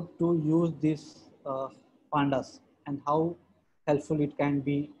how to use this pandas and how helpful it can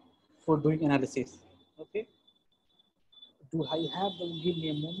be for doing analysis. Okay, do I have the, give me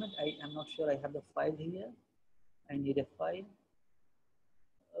a moment, I am not sure I have the file here. I need a file.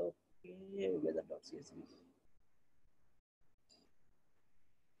 Okay, weather.csv.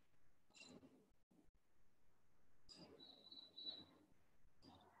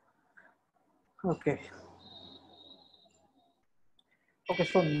 Okay. Okay,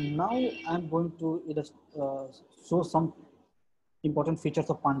 so now I'm going to show some important features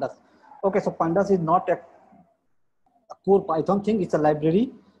of pandas. Okay, so pandas is not a core Python thing, it's a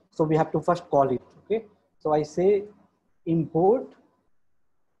library. So we have to first call it. Okay, so I say import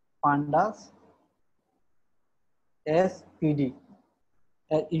pandas as PD.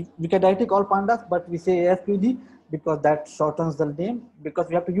 We can directly call pandas, but we say ASPD because that shortens the name, because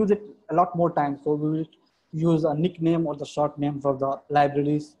we have to use it a lot more times. So we will use a nickname or the short name for the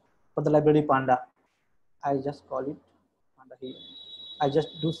libraries, for the library panda. I just call it panda here. I just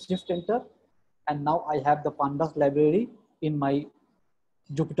do shift enter, and now I have the pandas library in my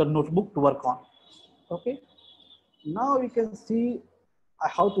Jupyter notebook to work on. Okay. Now you can see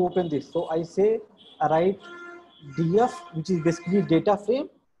how to open this. So I say I write df, which is basically data frame,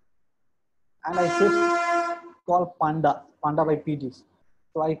 and I say call panda by PDs.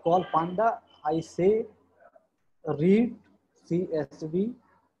 So I call panda, I say read CSV,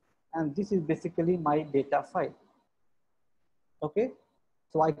 and this is basically my data file. Okay,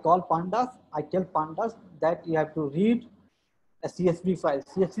 so I call pandas, I tell pandas that you have to read a CSV file.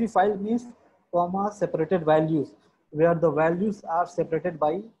 CSV file means comma separated values, where the values are separated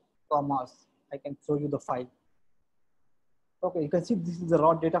by commas. I can show you the file. Okay, you can see this is the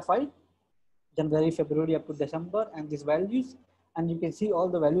raw data file, January, February up to December, and these values, and you can see all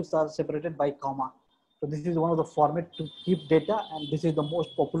the values are separated by comma. So this is one of the format to keep data, and this is the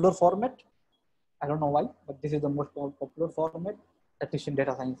most popular format. I don't know why, but this is the most popular format, at least in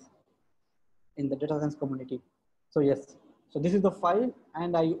data science, in the data science community. So yes, so this is the file,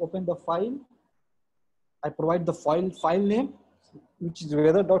 and I open the file. I provide the file name, which is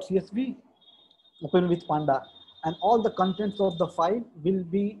weather.csv, open with panda, and all the contents of the file will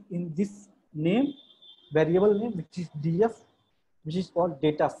be in this name, variable name, which is df, which is called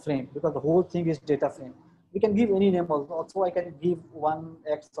data frame, because the whole thing is data frame. We can give any name also. Also, I can give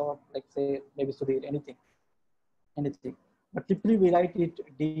 1x or like say maybe Sudhir, anything. But typically we write it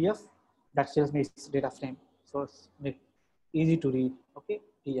df, that tells me it's data frame. So it's easy to read. Okay,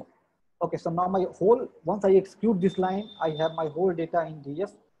 df. Okay, so now my whole, once I execute this line, I have my whole data in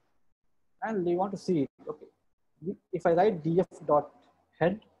df, and we want to see it. Okay, if I write df dot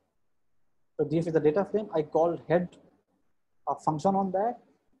head, so df is the data frame, I call head a function on that,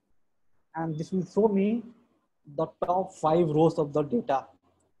 and this will show me the top 5 rows of the data,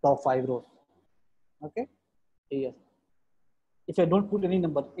 top 5 rows. Okay, yes. If I don't put any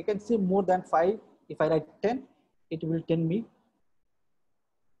number, you can see more than 5. If I write 10, it will tell me,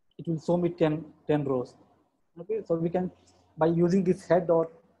 it will show me 10 rows. Okay, so we can, by using this head or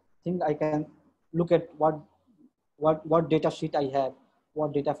thing, I can look at what data sheet I have,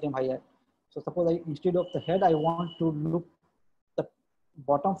 what data frame I have. So suppose instead of the head, I want to look the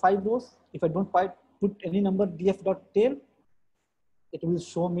bottom 5 rows. If I don't put any number df.tail, it will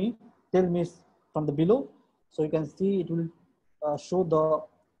show me, tail means from the below. So you can see it will show the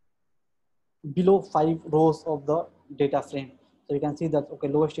below 5 rows of the data frame. So you can see that, okay,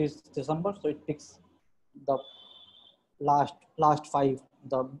 lowest is December, so it picks the last 5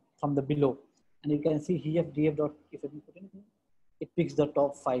 from the below, and you can see here df dot, if I didn't put anything, it picks the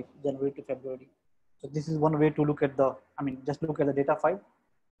top 5 January to February. So this is one way to look at the, I mean, just look at the data file,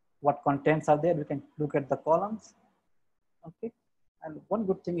 what contents are there. We can look at the columns. Okay, and one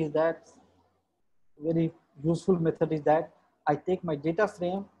good thing is that very useful method is that I take my data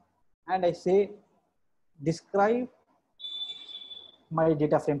frame and I say describe my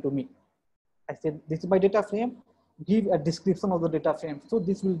data frame to me. I said this is my data frame, give a description of the data frame. So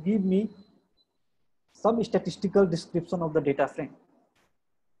this will give me some statistical description of the data frame.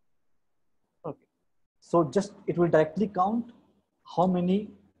 Okay, so just it will directly count how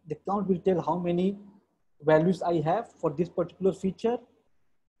many, the count will tell how many values I have for this particular feature,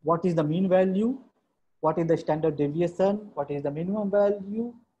 what is the mean value, what is the standard deviation, what is the minimum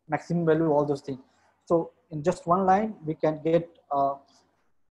value, maximum value, all those things. So in just one line, we can get,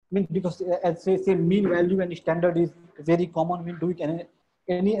 because as say mean value and standard is very common when doing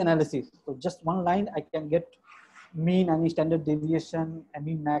any analysis. So just one line, I can get mean, any standard deviation,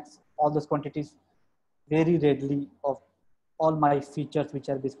 any max, all those quantities very readily of all my features, which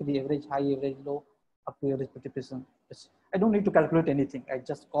are basically average high, average low, up to average 50%. I don't need to calculate anything. I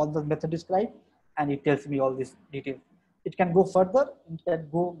just call the method describe and it tells me all this detail. It can go further, it can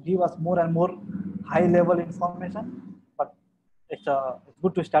go give us more and more high level information, but it's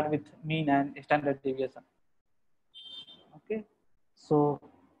good to start with mean and standard deviation. Okay, so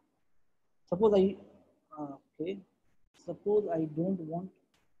suppose okay, suppose I don't want,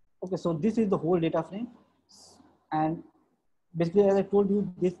 okay, so this is the whole data frame, and basically as I told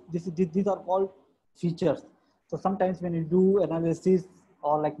you, these are called features. So sometimes when you do analysis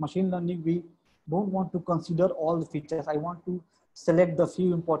or like machine learning, we don't want to consider all the features. I want to select the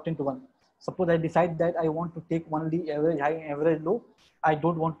few important ones. Suppose I decide that I want to take only average high and average low. I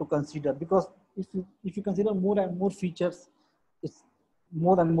don't want to consider, because if you consider more and more features, it's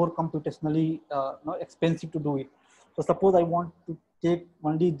more and more computationally not expensive to do it. So suppose I want to take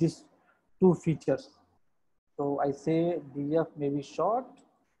only these two features. So I say df may be short,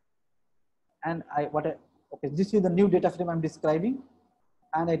 and okay, this is the new data frame I'm describing,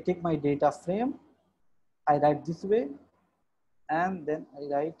 and I take my data frame, I write this way, and then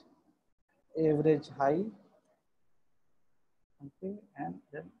I write average high, okay, and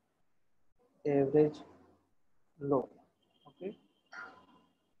then average low, okay.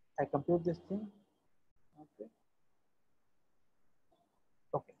 I compute this thing, okay.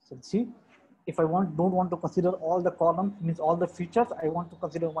 Okay, so see, if I don't want to consider all the columns, means all the features, I want to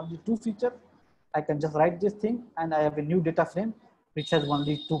consider only two features, I can just write this thing and I have a new data frame which has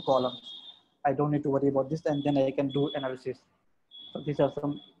only two columns. I don't need to worry about this, and then I can do analysis. So these are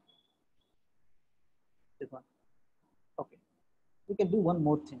some, this one. Okay, we can do one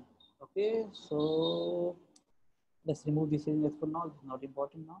more thing. Okay, so let's remove this as for now, it's not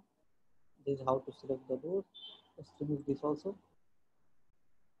important now. This is how to select the rows. Let's remove this also.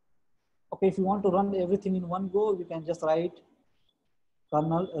 Okay, if you want to run everything in one go, you can just write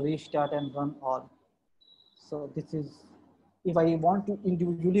kernel restart and run all. So this is, if I want to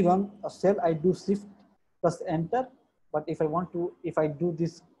individually run a cell, I do shift plus enter. But if I do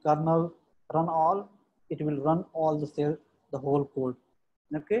this kernel run all, it will run all the cell, the whole code.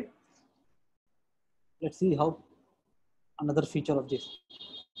 Okay. Let's see how another feature of this.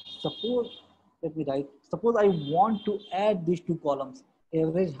 Suppose, let me write, suppose I want to add these two columns,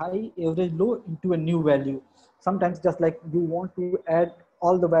 average high, average low, into a new value. Sometimes just like you want to add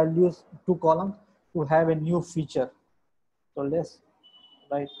all the values to columns to have a new feature. So let's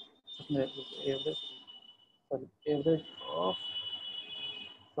write average, sorry, average of,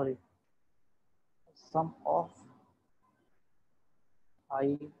 sorry, sum of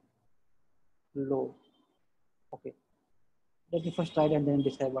high, low. Okay, let me first write and then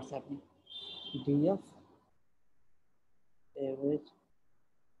decide what's happening. df average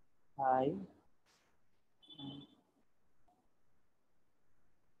high and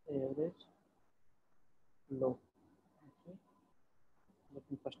average low. Okay, let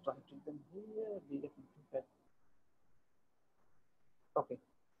me first write them here. df into that. Okay,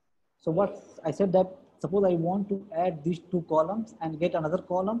 so what I said that suppose I want to add these two columns and get another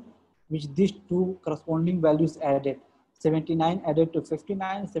column which these two corresponding values added. 79 added to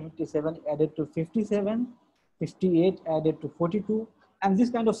 59, 77 added to 57, 58 added to 42. And this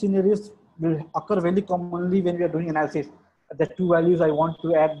kind of scenarios will occur very commonly when we are doing analysis. The two values, I want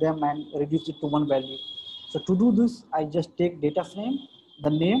to add them and reduce it to one value. So to do this, I just take data frame, the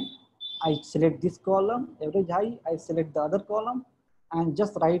name, I select this column, average high, I select the other column, and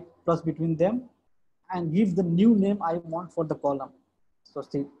just write plus between them and give the new name I want for the column. So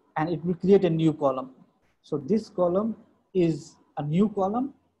see, and it will create a new column. So this column is a new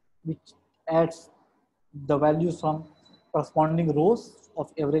column which adds the values from corresponding rows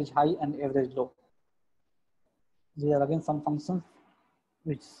of average high and average low. These are again some functions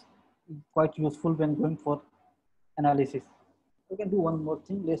which is quite useful when going for analysis. We can do one more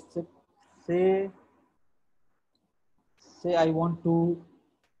thing. Let's say say I want to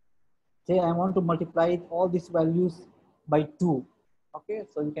multiply all these values by 2. Okay,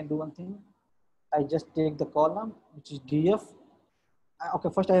 so you can do one thing. I just take the column which is df. Okay,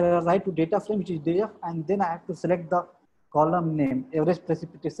 first I write to data frame which is df, and then I have to select the column name. Average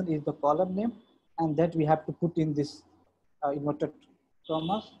precipitation is the column name, and that we have to put in this inverted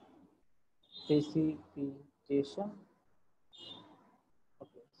commas precipitation.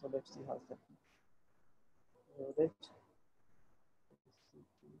 Okay, so let's see how it's happening. Average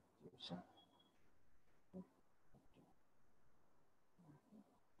precipitation.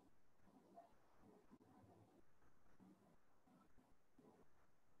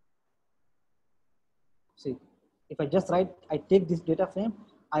 See, if I just write, I take this data frame,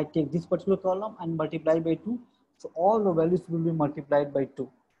 I take this particular column and multiply by 2. So all the values will be multiplied by 2.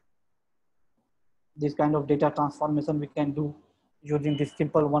 This kind of data transformation we can do using this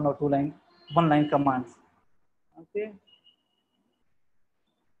simple one line commands. Okay.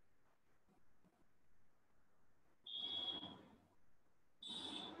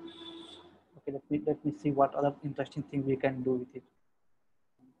 Okay, let me see what other interesting thing we can do with it.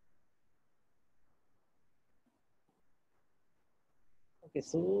 Okay,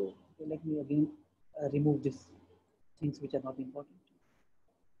 so let me again remove these things which are not important.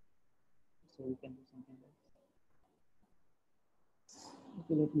 So we can do something else.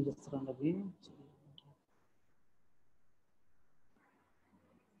 Okay, let me just run again.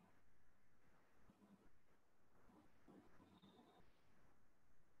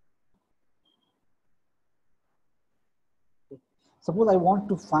 Okay. Suppose I want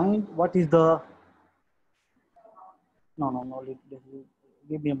to find what is the, no,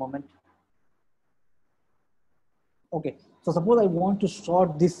 give me a moment. Okay, so suppose I want to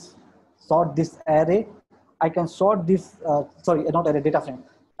sort this array. I can sort this, sorry, not array, data frame.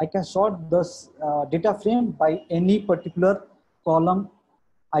 I can sort this data frame by any particular column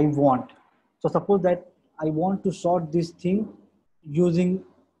I want. So suppose that I want to sort this thing using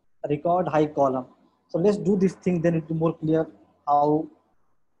record high column. So let's do this thing, then it will be more clear how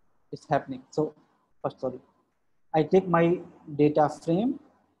it's happening. So first, sorry, I take my data frame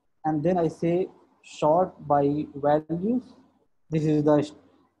and then I say sort by values. This is the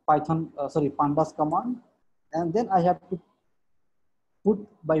Python, pandas command. And then I have to put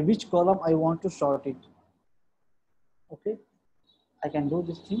by which column I want to sort it. Okay, I can do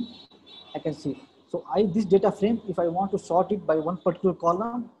this thing. I can see. So this data frame, if I want to sort it by one particular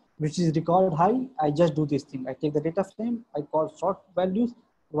column, which is record high, I just do this thing. I take the data frame, I call sort values,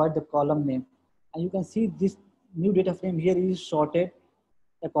 provide the column name. And you can see this new data frame here is sorted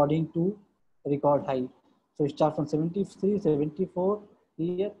according to record high. So it starts from 73, 74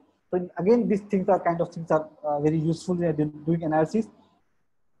 here. So again, these things are very useful in doing analysis.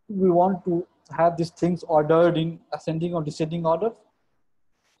 We want to have these things ordered in ascending or descending order.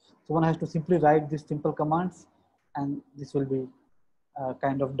 So one has to simply write these simple commands and this will be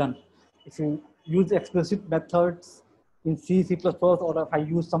kind of done. If you use explicit methods in C, C++, or if I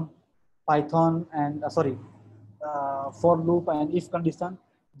use some Python and for loop and if condition,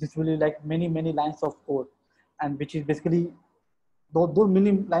 this will be like many lines of code, and which is basically those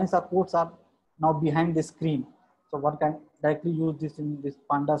many lines of codes are now behind the screen. So one can directly use this in this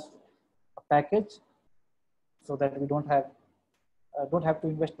pandas package so that we don't have to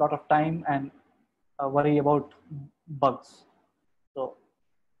invest a lot of time and worry about bugs. So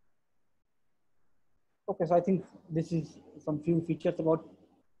okay, so I think this is some few features about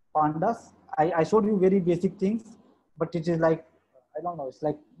pandas. I showed you very basic things, but it is like, I don't know, it's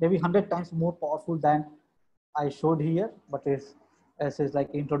like maybe 100 times more powerful than I showed here, but it's like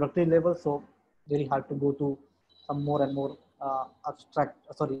introductory level, so very hard to go to some more and more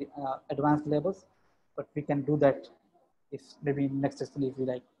advanced levels, but we can do that if maybe next session if we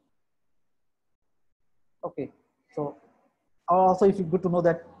like. Okay, so also if you good to know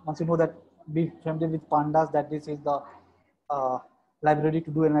that once you know that, be familiar with pandas, that this is the library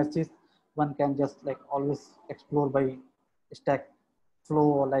to do analysis, one can just like always explore by stack flow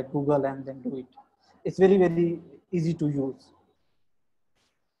or like Google and then do it. It's very easy to use.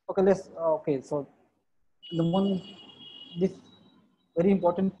 Okay, so the one, this very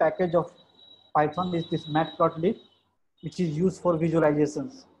important package of Python is this matplotlib, which is used for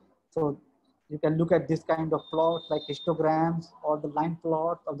visualizations. So you can look at this kind of plots like histograms or the line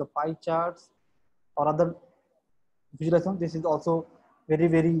plot of the pie charts or other visualization. This is also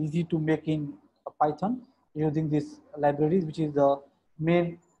very easy to make in Python using this libraries, which is the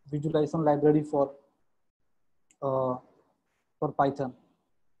main visualization library uh, for Python.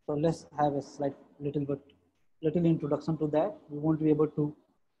 So let's have a little introduction to that. We won't be able to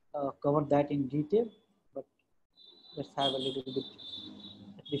cover that in detail, but let's have a little bit,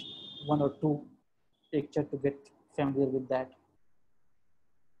 at least one or two picture to get familiar with that.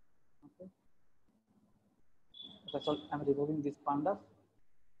 Okay. That's all. I'm removing this panda,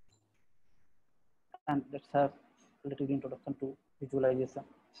 and let's have a little introduction to visualization.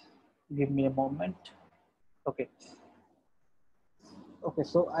 Give me a moment. Okay. Okay.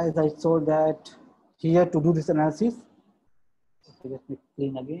 So as I saw that here to do this analysis, okay, let me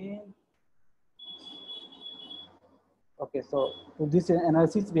clean again. Okay, so to this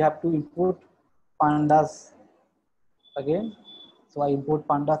analysis, we have to import pandas again. So I import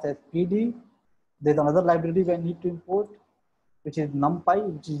pandas as PD. There's another library we need to import, which is NumPy,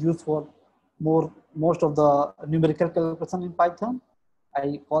 which is used for most of the numerical calculation in Python.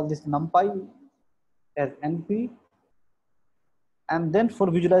 I call this numpy as np. And then for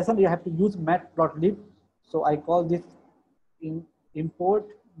visualization, you have to use matplotlib. So I call this import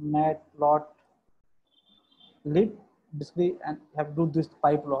matplotlib basically, and have to do this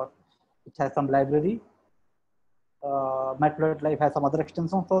pyplot, which has some library. Matplotlib has some other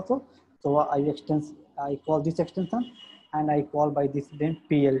extensions also. So I call this extension, and I call by this name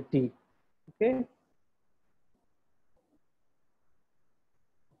plt. Okay.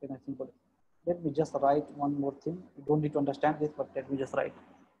 Okay, nice simple. Let me just write one more thing. You don't need to understand this, but let me just write.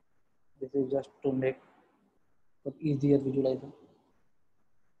 This is just to make it easier visualization.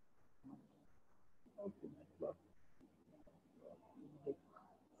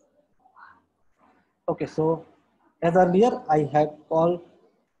 Okay, so as earlier, I have called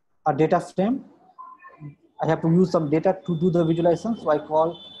a data frame. I have to use some data to do the visualization. So I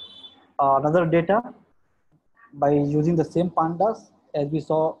call another data by using the same pandas as we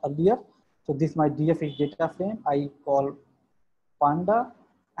saw earlier. So this my df is data frame. I call panda,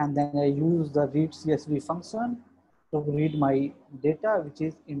 and then I use the read CSV function to read my data, which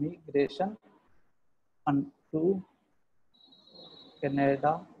is immigration unto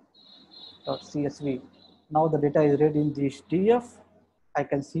Canada.csv. Now the data is read in this df. I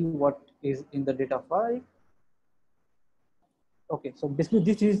can see what is in the data file. Okay, so basically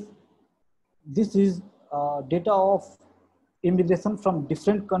this is data of immigration from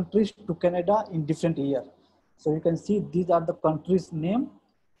different countries to Canada in different year. So you can see these are the countries name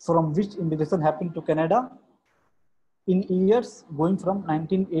from which immigration happened to Canada in years going from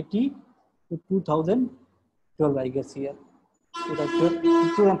 1980 to 2012, I guess here.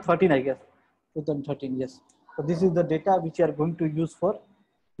 2013, I guess. 2013, yes. So this is the data which you are going to use for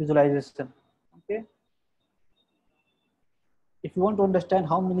visualization. Okay. If you want to understand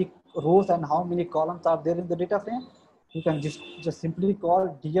how many rows and how many columns are there in the data frame, you can just simply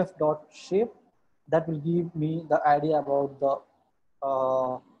call df.shape. That will give me the idea about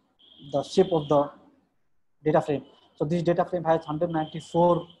the shape of the data frame. So this data frame has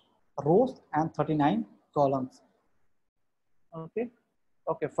 194 rows and 39 columns. Okay.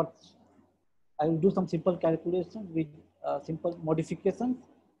 Okay. First, I will do some simple calculation with simple modifications.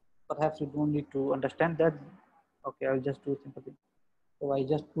 Perhaps you don't need to understand that. Okay, I will just do simple thing. So I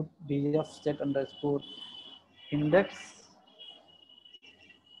just put df set underscore index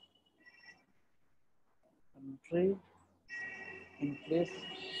country in place.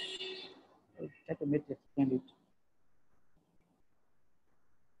 I'll take a minute to explain it.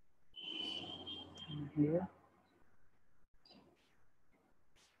 Here.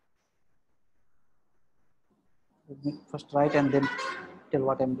 Let me first write and then tell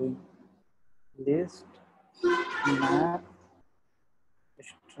what I'm doing. List map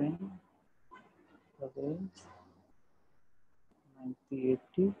string range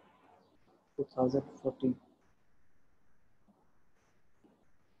 1980 2014.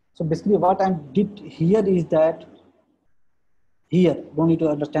 So basically what I did here is that here, don't need to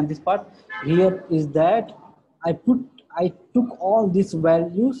understand this part. Here is that I took all these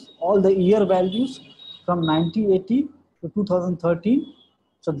values, all the year values from 1980 to 2013.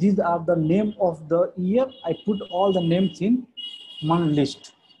 So these are the name of the year. I put all the names in one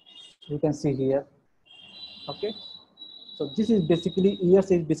list. You can see here. Okay. So this is basically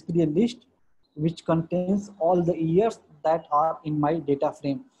years is basically a list which contains all the years that are in my data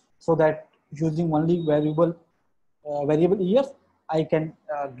frame. So that using only variable years, I can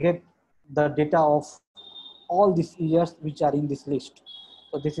get the data of all these years which are in this list.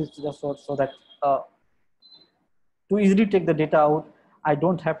 So this is just so that to easily take the data out, I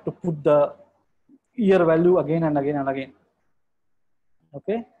don't have to put the year value again and again and again.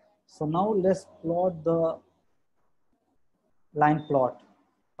 Okay. So now let's plot the line plot.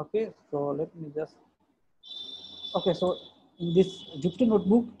 Okay. So let me just. Okay. So in this Jupyter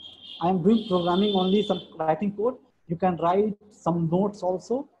notebook, I am doing programming only some writing code. You can write some notes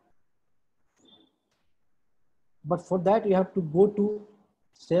also. But for that, you have to go to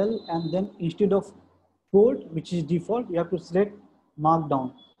cell and then instead of code, which is default, you have to select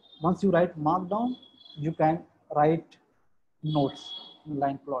markdown. Once you write markdown, you can write notes in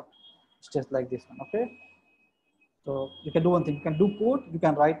line plot. It's just like this one, okay? So you can do one thing, you can do code, you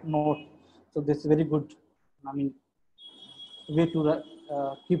can write note. So this is very good, I mean, way to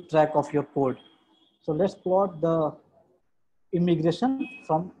keep track of your code. So let's plot the immigration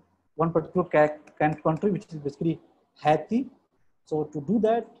from one particular country, which is basically Haiti. So to do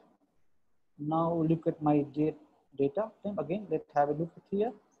that, now look at my data frame again. Let's have a look at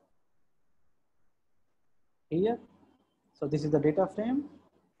here. Here. So this is the data frame.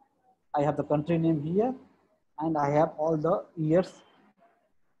 I have the country name here, and I have all the years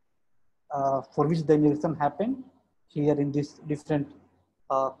for which the immigration happened here in this different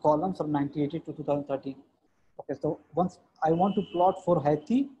columns from 1980 to 2013. Okay, so once I want to plot for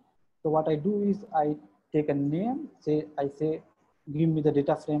Haiti, so what I do is I take a name, I say, give me the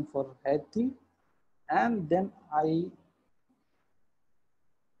data frame for Haiti, and then I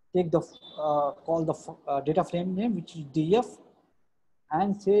take the call the data frame name, which is DF,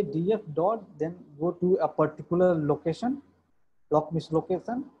 and say DF dot, then go to a particular location, block miss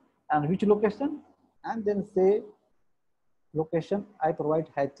location, and which location, and then say location I provide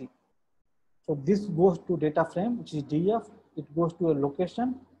Haiti. So this goes to data frame, which is DF, it goes to a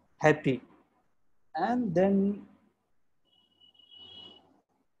location Haiti, and then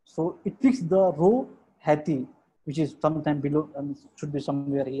so it picks the row Haiti, which is sometime below and should be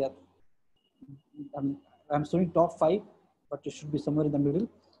somewhere here. I'm showing top 5, but it should be somewhere in the middle.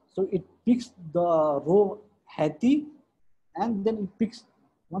 So it picks the row Haiti, and then it picks,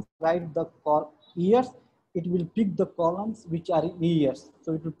 once I write the years, it will pick the columns which are in years.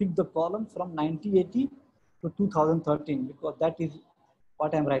 So it will pick the columns from 1980 to 2013, because that is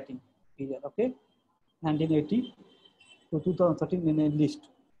what I'm writing here, okay? 1980 to 2013 in a list.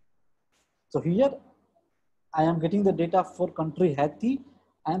 So here I am getting the data for country Haiti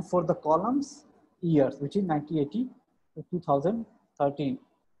and for the columns years, which is 1980 to 2013.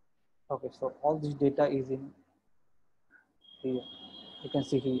 Okay, so all this data is in here. You can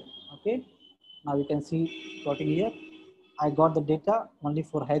see here. Okay, now you can see plotting here. I got the data only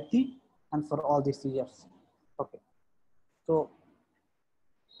for Haiti and for all these years. Okay, so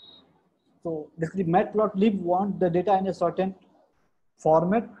basically matplotlib want the data in a certain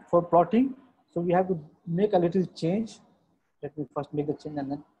format for plotting. So we have to make a little change. Let me first make the change,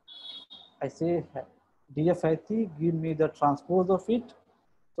 and then I say df Haiti, give me the transpose of it.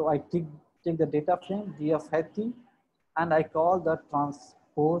 So I take the data frame df Haiti, and I call the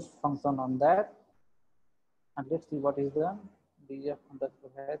transpose function on that. And let's see what is the df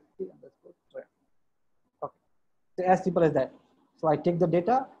underscore Haiti underscore frame. Okay, so as simple as that. So I take the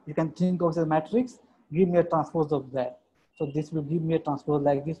data, you can think of it as a matrix, give me a transpose of that. So this will give me a transpose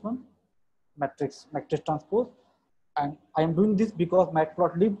like this one, matrix transpose. And I am doing this because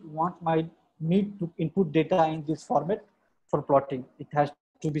matplotlib wants me to input data in this format for plotting. It has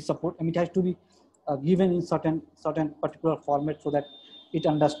to be support. I mean, it has to be given in certain particular format so that it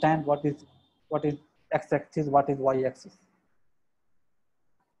understands what is x-axis, what is y-axis.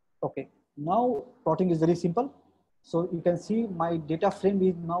 Okay, now plotting is very simple. So you can see my data frame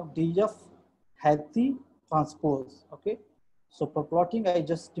is now df Haiti transpose. Okay, so for plotting, I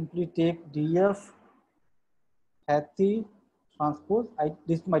just simply take df Hathi transpose.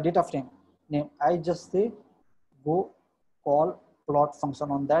 This is my data frame name. I just say go call plot function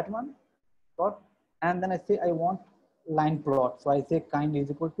on that one, plot, and then I say I want line plot. So I say kind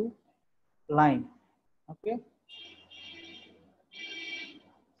is equal to line. Okay.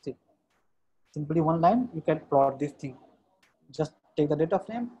 See, simply one line, you can plot this thing. Just take the data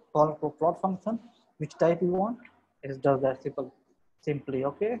frame, call plot function, which type you want. It does that simply.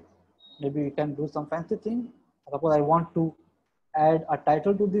 Okay. Maybe you can do some fancy thing. Suppose I want to add a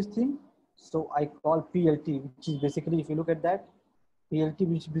title to this thing. So I call PLT, which is basically, if you look at that, PLT,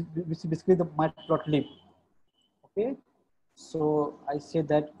 which is basically the matplotlib. Okay. So I say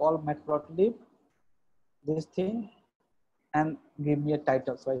that call matplotlib, this thing, and give me a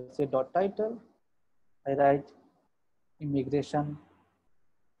title. So I say dot title. I write immigration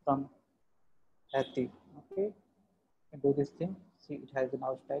from Haiti. Okay. And do this thing. See, it has a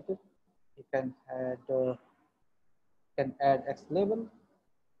mouse title. You can add X label,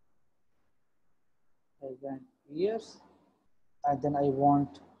 and then years, and then I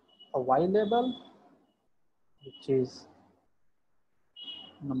want a Y label, which is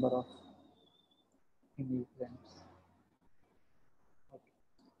number of immigrants. Okay.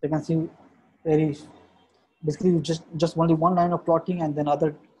 You can see very basically just only one line of plotting, and then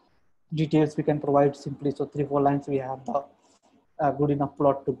other details we can provide simply. So 3-4 lines we have the good enough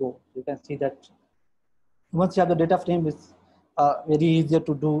plot to go. You can see that once you have the data frame, it's very easier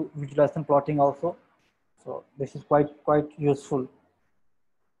to do visualization plotting also. So this is quite useful.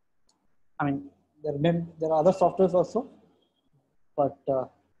 I mean, there are other softwares also, but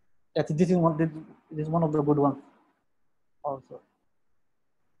this is one of the good ones also.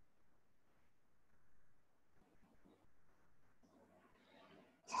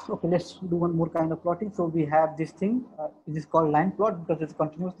 Okay, let's do one more kind of plotting. So we have this thing. It is called line plot because it's a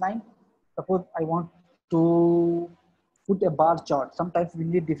continuous line. Suppose I want to put a bar chart. Sometimes we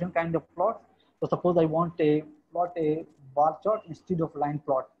need different kind of plots. So suppose I want to plot a bar chart instead of line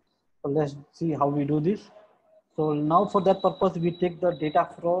plot. So let's see how we do this. So now for that purpose, we take the data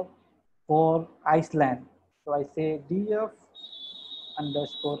for Iceland. So I say df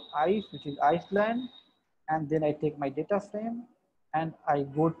underscore ice, which is Iceland, and then I take my data frame and I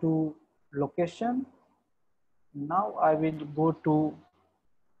go to location. Now I will go to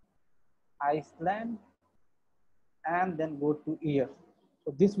Iceland and then go to year.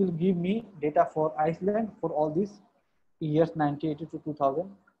 So this will give me data for Iceland for all these years 1980 to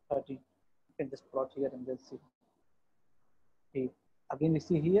 2030. You can just plot here and then see. Okay. Again, we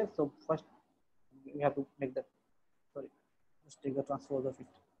see here. So first we have to make that, sorry, just take the transpose of it.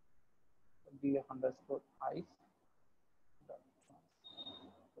 Df underscore ice.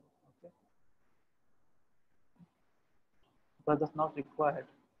 Okay. But that's not required.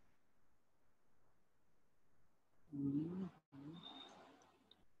 Mhm.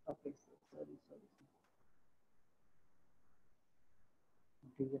 Okay, so sorry.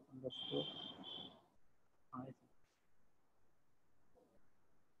 Df underscore ice.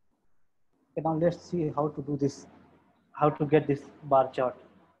 Okay, now let's see how to do this, how to get this bar chart.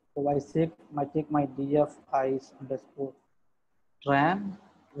 So I take my df ice underscore tran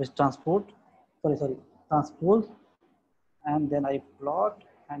with transpose, and then I plot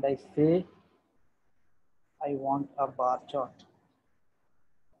and I say I want a bar chart.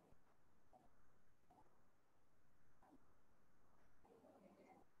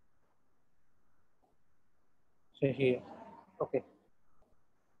 So here, okay,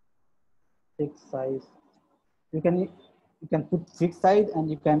 fixed size. You can put fixed size and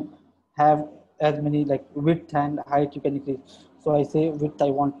you can have as many like width and height you can increase. So I say width I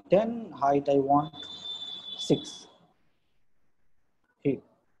want 10, height I want 6. Here.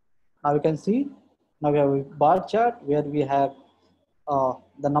 Now you can see, now we have a bar chart where we have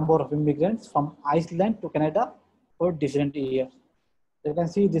the number of immigrants from Iceland to Canada for different years. You can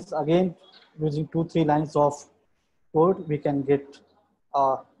see this again using 2-3 lines of code, we can get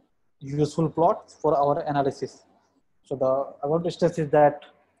useful plots for our analysis. So I want to stress is that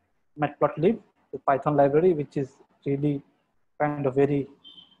matplotlib, the Python library, which is really kind of very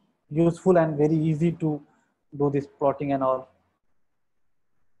useful and very easy to do this plotting and all.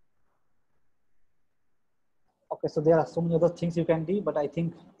 Okay, so there are so many other things you can do, but I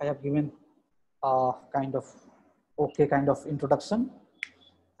think I have given kind of okay kind of introduction,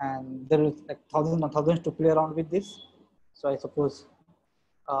 and there is like thousands and thousands to play around with this. So I suppose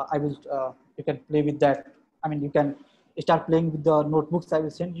I will you can play with that. I mean, you can start playing with the notebooks I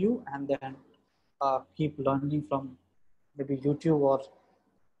will send you, and then keep learning from maybe YouTube or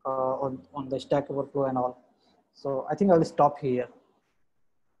on the Stack Overflow and all. So I think I will stop here.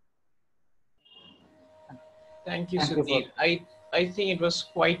 Thank you, Thank you for. Sudhir. I think it was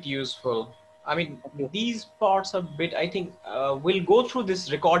quite useful. I mean, Thank you. these parts are bit. I think we'll go through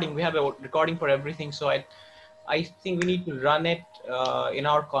this recording. We have a recording for everything, so I think we need to run it in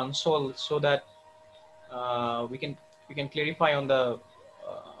our console so that we can clarify on the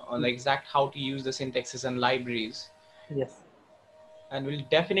exact how to use the syntaxes and libraries. Yes. And we'll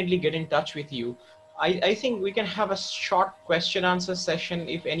definitely get in touch with you. I think we can have a short question answer session.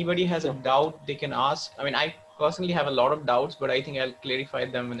 If anybody has a Sure. doubt, they can ask. I mean, I personally have a lot of doubts, but I think I'll clarify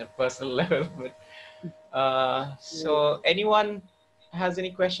them in a personal level. But so anyone has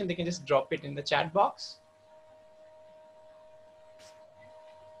any question, they can just drop it in the chat box.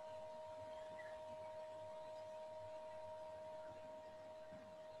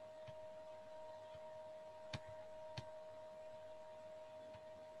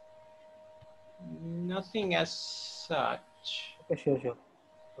 Nothing as such. Okay, sure.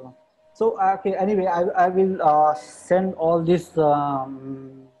 So okay, anyway, I will send all these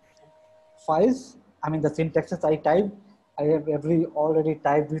files. I mean the syntaxes I typed, I have already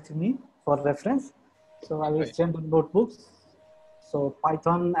typed with me for reference. So I will Right. send the notebooks. So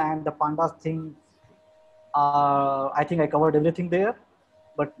Python and the pandas thing, I think I covered everything there.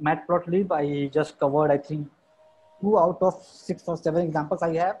 But matplotlib, I just covered I think 2 out of 6 or 7 examples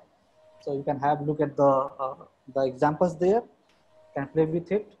I have. So you can have look at the examples there, can play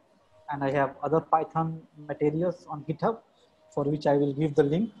with it. And I have other Python materials on GitHub for which I will give the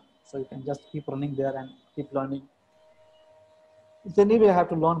link. So you can just keep running there and keep learning. It's anyway I have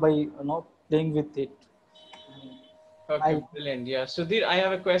to learn by playing with it. Okay, brilliant. Yeah. Sudhir, I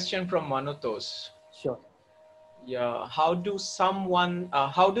have a question from Manutos. Sure. Yeah. How do someone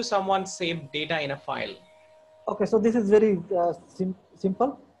save data in a file? Okay, so this is very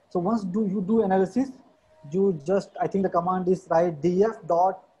simple. So once you do analysis, you just, I think the command is write df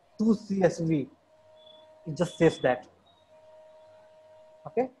dot to csv. It just saves that.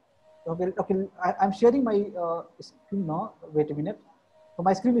 Okay. I'm sharing my screen now. Wait a minute. So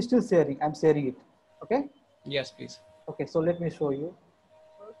my screen is still sharing. I'm sharing it. Okay. Yes, please. Okay. So let me show you.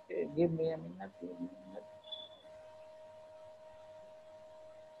 Okay. Give me a minute. Give me a minute.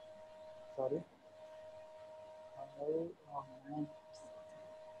 Sorry. Oh,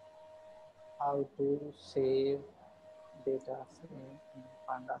 how to save data frame in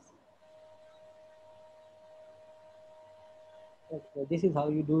pandas. Okay, this is how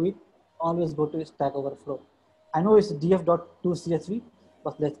you do it. Always go to Stack Overflow. I know it's df.2csv,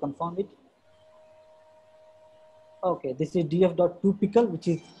 but let's confirm it. Okay, this is df.2 pickle, which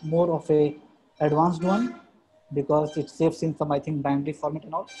is more of a advanced one because it saves in some, I think, binary format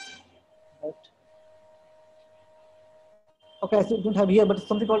and all. But, okay, I still don't have here, but it's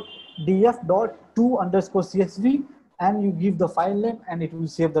something called df.2 underscore csv, and you give the file name and it will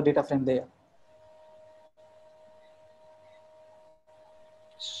save the data frame there.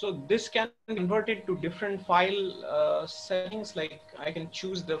 So this can be converted to different file settings, like I can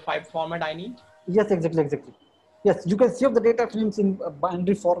choose the file format I need. Yes, exactly. Yes, you can save the data frames in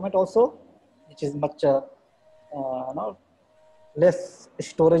binary format also, which is much no, less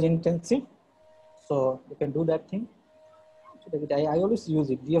storage intensive. So you can do that thing. I always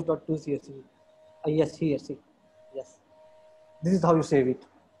use it, df.2 csv. Yes, here, see. Yes. This is how you save it.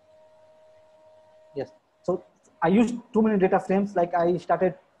 Yes. So I used too many data frames, like I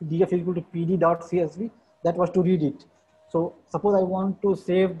started df equal to pd.csv. That was to read it. So suppose I want to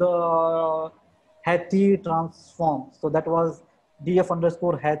save the Hathy transform. So that was df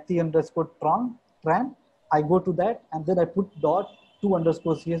underscore Hathy underscore tran. I go to that and then I put dot 2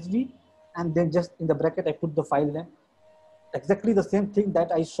 underscore csv, and then just in the bracket I put the file name. Exactly the same thing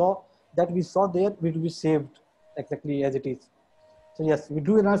that we saw there will be saved exactly as it is. So yes, we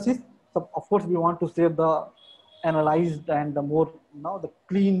do analysis. So of course we want to save the analyzed and the more the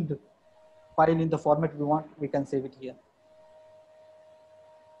cleaned file in the format we want. We can save it here.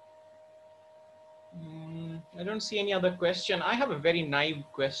 I don't see any other question. I have a very naive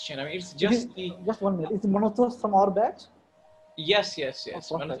question. I mean, it's just just 1 minute. It's Monothos from our batch. Yes.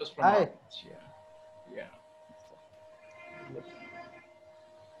 Oh, Monothos from our batch. Yeah.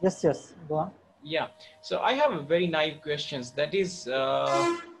 Yes. Go on. Yeah. So I have a very naive questions. That is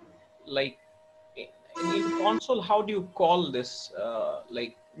like in console, how do you call this?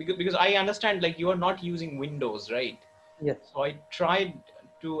 Like because I understand like you are not using Windows, right? Yes. So I tried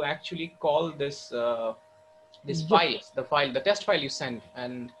to actually call this this Yes. the test file you sent,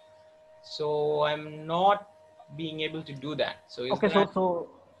 and so I'm not being able to do that. So is Okay. that So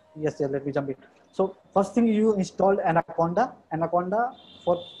yes. Let me jump in. So first thing, you installed Anaconda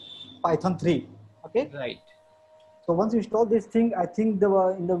for Python 3. Okay. right? So once you install this thing, I think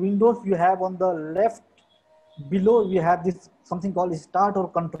in the Windows you have on the left below we have this something called start or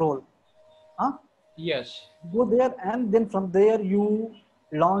control. Huh? Yes. Go there and then from there you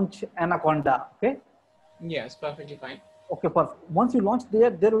launch Anaconda. Okay. Yes, perfectly fine. Okay, perfect. Once you launch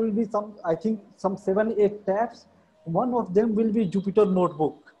there will be some, I think, some 7-8 tabs. One of them will be Jupyter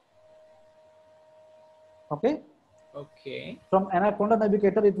Notebook. Okay. Okay. From Anaconda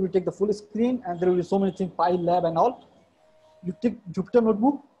Navigator, it will take the full screen and there will be so many things, file lab and all. You take Jupyter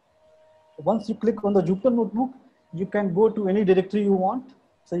Notebook. Once you click on the Jupyter Notebook, you can go to any directory you want.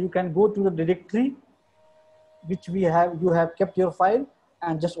 So you can go to the directory which you have kept your file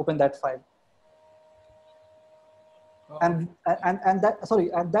and just open that file. Oh. And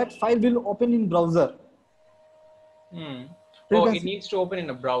that file will open in browser. So it needs to open in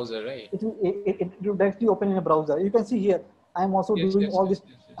a browser, right? It will directly open in a browser. You can see here, I am also doing all this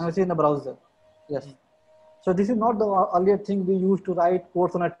analysis in a browser. Yes. So this is not the earlier thing we used to write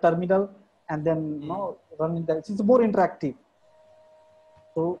codes on a terminal and then running that. It's more interactive.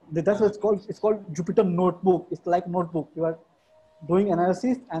 So that's what it's called. It's called Jupyter Notebook. It's like notebook. You are doing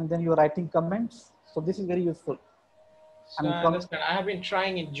analysis and then you are writing comments. So this is very useful. So I understand. I have been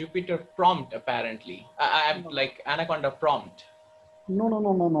trying in Jupyter Prompt apparently. I'm like Anaconda Prompt. No,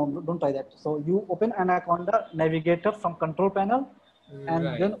 don't try that. So you open Anaconda Navigator from control panel and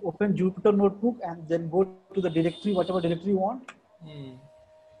then open Jupyter Notebook and then go to the directory, whatever directory you want.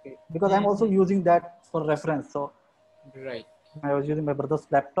 Okay. Because I'm also using that for reference. So I was using my brother's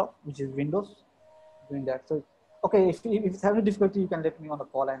laptop, which is Windows, doing that. So okay, if it's having difficulty, you can let me on the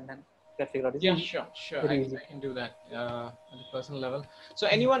call and then get figure out. Yeah, sure. I can do that at a personal level. So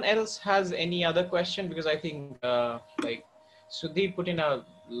anyone else has any other question? Because I think like Sudhir put in a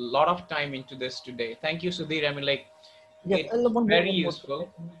lot of time into this today. Thank you, Sudhir. I mean, like, yes, it's very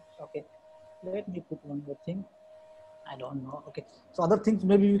useful. Okay, let me put one more thing. I don't know. Okay, so other things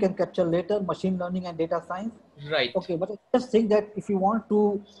maybe you can capture later, machine learning and data science. Right. Okay, but I just think that if you want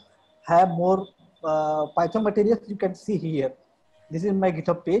to have more Python materials, you can see here. this is my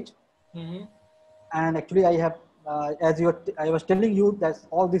GitHub page. Mm-hmm. And actually I have, I was telling you that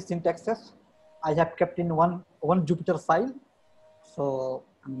all these syntaxes I have kept in one Jupyter file. So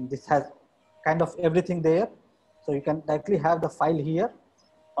this has kind of everything there. So you can directly have the file here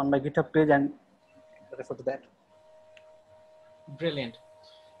on my GitHub page and refer to that. Brilliant.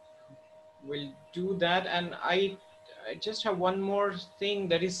 We'll do that. And I just have one more thing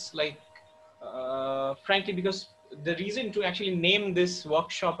that is like, frankly, because the reason to actually name this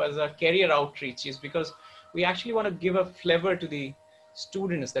workshop as a career outreach is because we actually want to give a flavor to the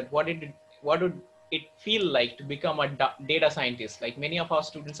students that what would it feel like to become a data scientist. Like many of our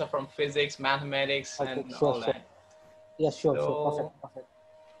students are from physics, mathematics, Okay, and sure, all sure. that. Yes, sure, sure. Perfect, So perfect.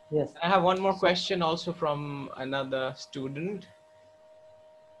 Yes. I have one more So, question also from another student.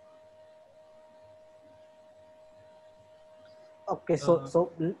 okay,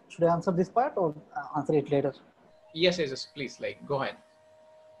 so should I answer this part or answer it later? Yes, yes, please, like, go ahead.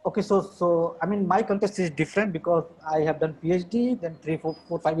 Okay, so I mean, my context is different because I have done PhD, then 3,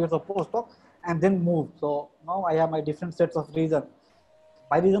 4, 5 years of postdoc, and then moved. So now I have my different sets of reasons.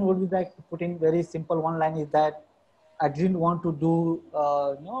 My reason would be like to put in very simple one line is that I didn't want to do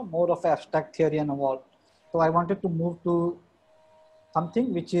more of abstract theory and all. So I wanted to move to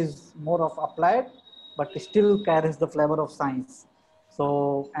something which is more of applied, but still carries the flavor of science.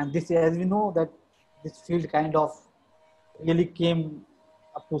 So, and this, as we know, that this field kind of really came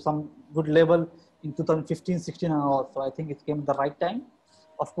up to some good level in 2015, 16 and all. So I think it came at the right time.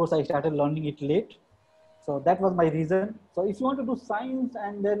 Of course, I started learning it late. So that was my reason. So if you want to do science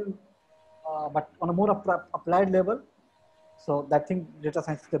and then, but on a more applied level, so that thing data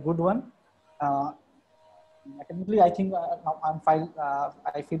science is a good one. Uh, Academically, I think now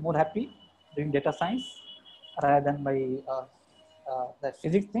I feel more happy doing data science rather than my the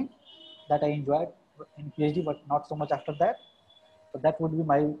physics thing that I enjoyed in PhD, but not so much after that. So that would be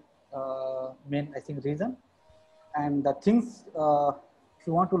my main, I think, reason. And the things, if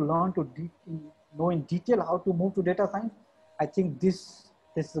you want to learn to know in detail how to move to data science, I think this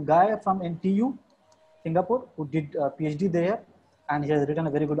guy from NTU, Singapore, who did a PhD there, and he has written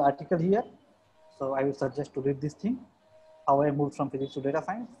a very good article here. So I would suggest to read this thing, how I moved from physics to data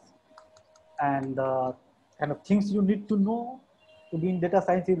science, and kind of things you need to know to be in data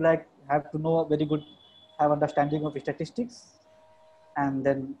science is like have to know a very good, have understanding of statistics, and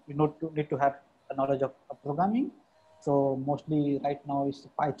then you need to have a knowledge of programming. So mostly right now it's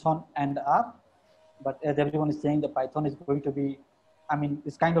Python and R, but as everyone is saying, the Python is going to be, I mean,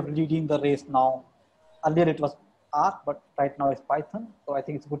 it's kind of leading the race now. Earlier it was R, but right now it's Python. So I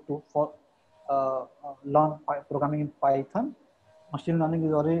think it's good to learn programming in Python. Machine learning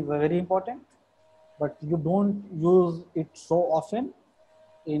is already very important, but you don't use it so often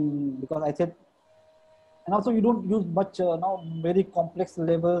in, because I said, and also you don't use much now very complex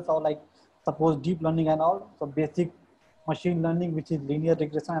levels or like suppose deep learning and all. So basic machine learning, which is linear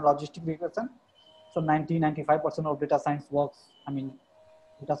regression and logistic regression. So 90-95% of data science works. I mean,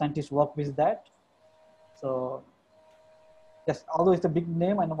 data scientists work with that. So yes, although it's a big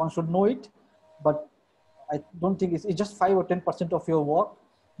name and one should know it, but I don't think it's just 5 or 10% of your work.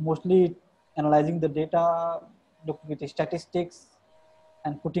 Mostly analyzing the data, looking at the statistics,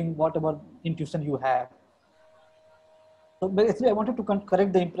 and putting whatever intuition you have. So basically, I wanted to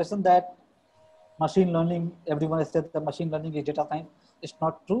correct the impression that machine learning, everyone has said that machine learning is data science. It's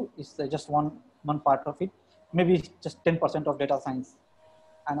not true. It's just one part of it. Maybe it's just 10% of data science.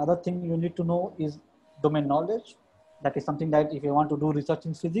 Another thing you need to know is domain knowledge. That is something that if you want to do research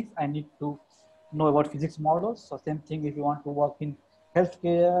in physics, I need to know about physics models. So same thing if you want to work in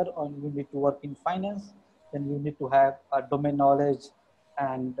healthcare or you need to work in finance, then you need to have a domain knowledge,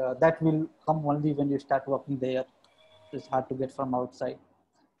 and that will come only when you start working there. It's hard to get from outside.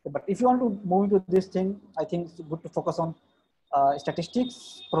 But if you want to move into this thing, I think it's good to focus on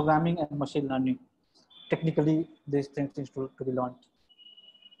statistics, programming, and machine learning. Technically, these things need to be learned.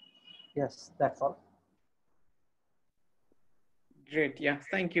 Yes, that's all. Great. Yeah.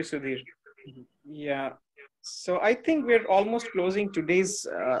 Thank you, Sudhir. Yeah. So I think we're almost closing today's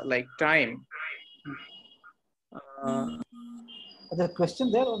like time. Uh, Is there a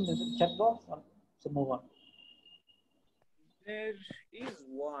question there on the chat box? Or so move on. there is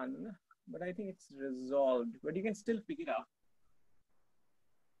one, but I think it's resolved. But you can still pick it up.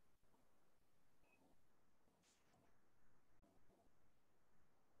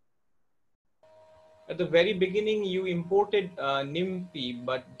 At the very beginning, you imported NIMP,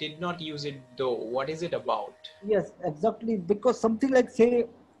 but did not use it though. What is it about? Yes, exactly. Because something like say,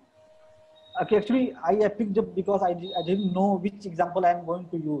 okay, actually I picked up because I didn't know which example I'm going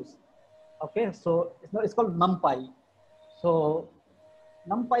to use. Okay, so it's called NumPy. So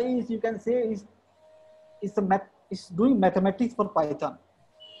NumPy is, you can say, is doing mathematics for Python.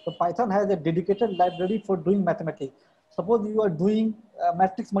 So Python has a dedicated library for doing mathematics. Suppose you are doing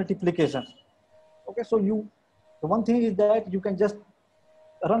matrix multiplication. Okay, so the one thing is that you can just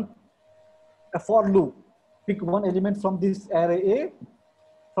run a for loop, pick one element from this array A,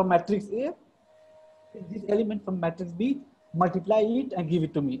 from matrix A, pick this element from matrix B, multiply it and give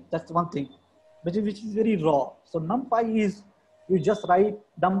it to me. That's one thing, which is very raw. So NumPy is, you just write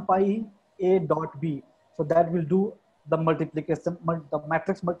NumPy A dot B. So that will do the multiplication, the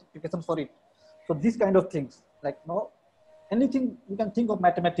matrix multiplication for it. So these kind of things, like anything you can think of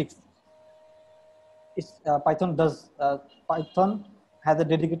mathematics, Python does. Python has a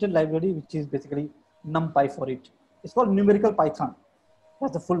dedicated library which is basically NumPy for it. It's called numerical Python.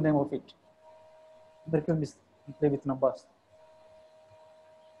 That's the full name of it. Numerical means play with numbers.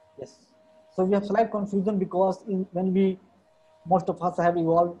 Yes. So we have slight confusion because most of us have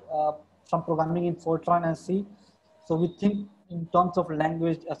evolved from programming in Fortran and C. So we think in terms of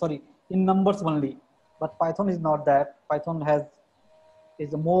language, in numbers only. But Python is not that. Python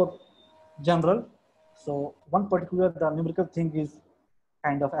is a more general. So one particular, the numerical thing is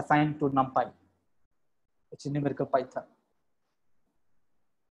kind of assigned to NumPy, which is numerical Python.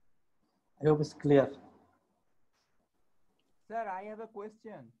 I hope it's clear. Sir, I have a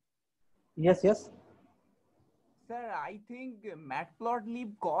question. Yes. Sir, I think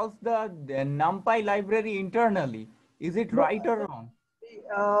matplotlib calls the NumPy library internally. Is it right or wrong?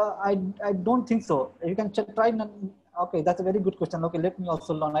 I don't think so. You can try. Okay, that's a very good question. Okay, let me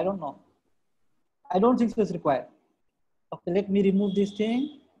also learn. I don't know. I don't think so it's required. Okay, let me remove this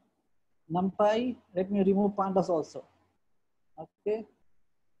thing. NumPy. Let me remove pandas also. Okay.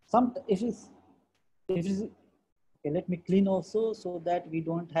 If it's okay, let me clean also so that we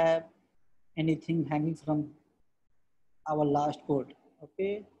don't have anything hanging from our last code.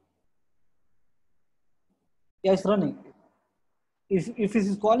 Okay. Yeah, it's running. If it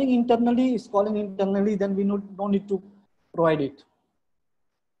is calling internally, then we don't need to provide it.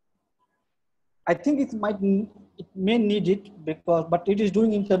 I think it may need it but it is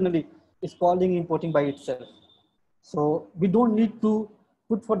doing internally. It's calling, importing by itself. So we don't need to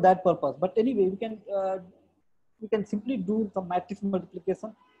put for that purpose. But anyway, we can simply do some matrix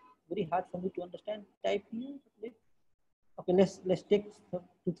multiplication. Very hard for me to understand. Type here. Okay, let's take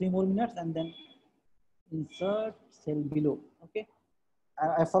 2-3 more minutes and then insert cell below. Okay.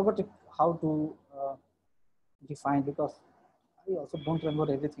 I forgot how to define because I also don't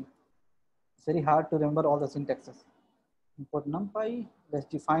remember everything. It's very hard to remember all the syntaxes. Import NumPy, let's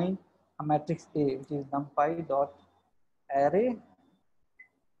define a matrix A, which is NumPy dot array.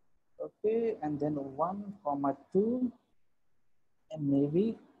 Okay, and then 1, 2, and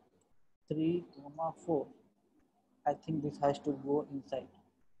maybe 3, 4. I think this has to go inside.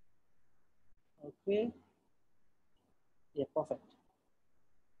 Okay. Yeah, perfect.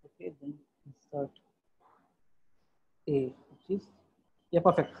 Okay, then insert A, which is, yeah,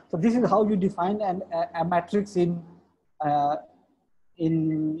 perfect. So this is how you define a matrix in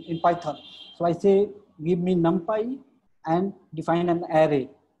Python. So I say, give me NumPy and define an array,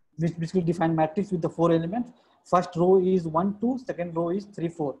 which basically define matrix with the 4 elements. First row is 1, 2, second row is 3,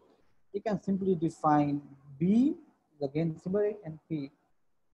 4. You can simply define B, again similar NP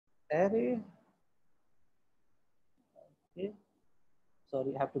array. Okay.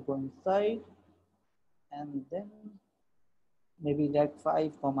 Sorry, I have to go inside and then maybe like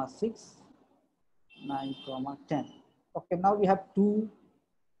 5, 6, 9, 10. Okay, now we have two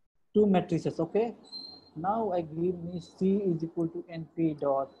matrices. Okay, now I give me C is equal to NP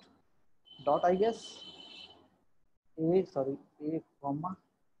dot I guess A comma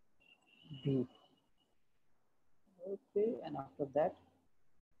B. Okay, and after that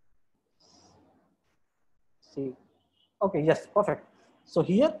C. Okay, yes, perfect. So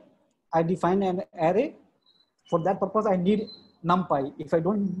here I define an array. For that purpose, I need NumPy. If I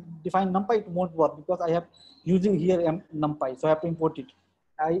don't define NumPy, it won't work because I have using here NumPy. So I have to import it.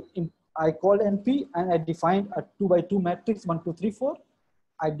 I called NP and I defined a 2 by 2 matrix 1, 2, 3, 4.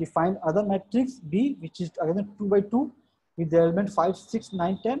 I define other matrix B, which is again 2 by 2 with the element 5, 6,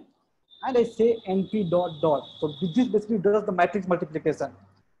 9, 10. And I say NP dot. So this basically does the matrix multiplication.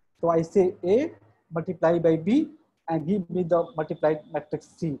 So I say A multiply by B and give me the multiplied matrix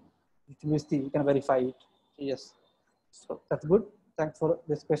C, which will see. You can verify it. Yes. So that's good. Thanks for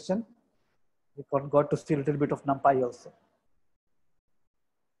this question. We got to see a little bit of NumPy also.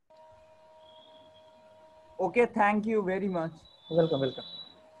 Okay, thank you very much. Welcome.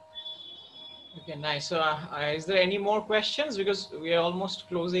 Okay, nice. So is there any more questions? Because we are almost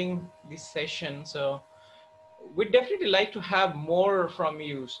closing this session. So we'd definitely like to have more from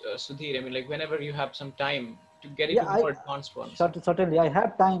you, Sudhir. I mean, like whenever you have some time to get into Yeah, more advanced ones. certainly I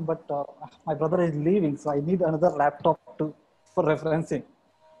have time, but my brother is leaving, so I need another laptop to for referencing.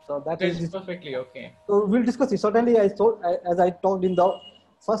 So that That's is perfectly okay. so we'll discuss it. Certainly, as I talked in the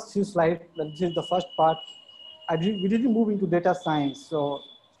first few slides, this is the first part. We didn't move into data science, so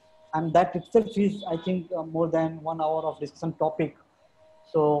and that itself is, I think, more than 1 hour of discussion topic.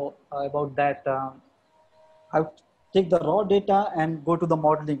 So about that, I take the raw data and go to the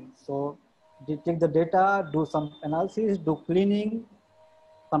modeling. So they take the data, do some analysis, do cleaning,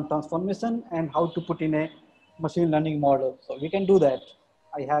 some transformation, and how to put in a machine learning model. So we can do that.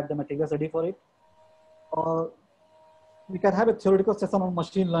 I have the materials ready for it. Or we can have a theoretical session on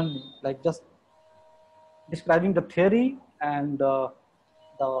machine learning, like just describing the theory and the,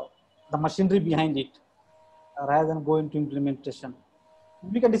 the machinery behind it, rather than go into implementation.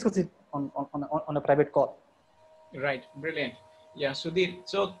 We can discuss it on a private call. Right, brilliant. Yeah, Sudhir.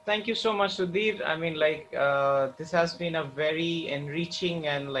 So thank you so much, Sudhir. I mean, like this has been a very enriching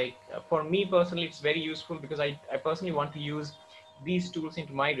and like for me personally, it's very useful because I personally want to use these tools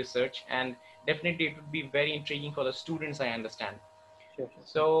into my research, and definitely it would be very intriguing for the students, I understand. Sure.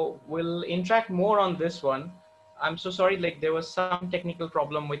 So we'll interact more on this one. I'm so sorry, like there was some technical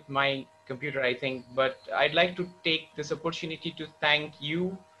problem with my computer, I think, but I'd like to take this opportunity to thank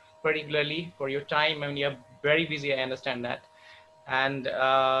you particularly for your time. I mean, you're very busy, I understand that. And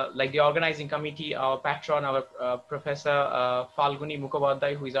like the organizing committee, our patron, our Professor Falguni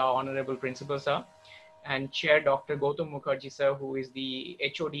Mukhopadhyay, who is our honorable principal, sir, and Chair Dr. Gautam Mukherjee, sir, who is the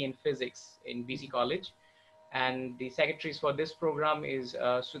HOD in physics in BC College. And the secretaries for this program is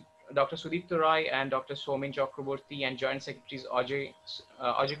Dr. Sudipta Roy and Dr. Somin Chakraborty, and joint secretaries Ajay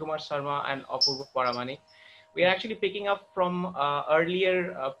Kumar Sharma and Apurva Paramani. We are actually picking up from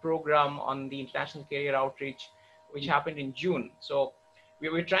earlier program on the International Career Outreach, which happened in June. So we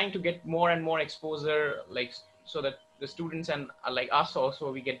were trying to get more and more exposure, like so that the students and like us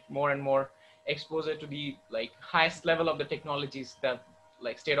also, we get more and more exposure to the like highest level of the technologies that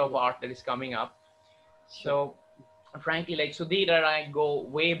like state of art that is coming up. So frankly, like Sudhir and I go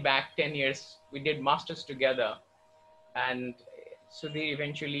way back 10 years. We did masters together, and Sudhir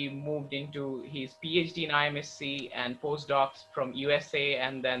eventually moved into his PhD in IMSC and postdocs from USA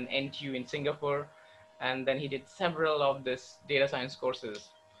and then NTU in Singapore. And then he did several of this data science courses.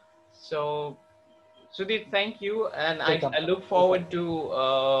 So Sudhir, thank you. And I look forward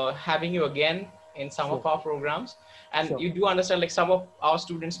to having you again in some of our programs. And you do understand, like some of our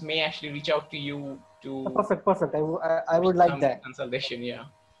students may actually reach out to you to Perfect. I would like that. Consultation, yeah.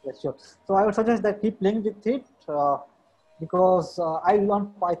 Yes, sure. So I would suggest that keep playing with it because I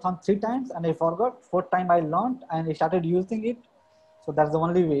learned Python 3 times and I forgot. Fourth time I learned and I started using it. So that's the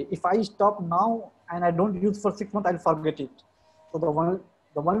only way. If I stop now and I don't use for 6 months, I'll forget it. So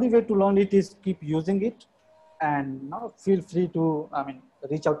the only way to learn it is keep using it. And now feel free to,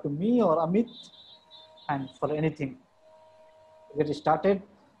 reach out to me or Amit and for anything. Get started,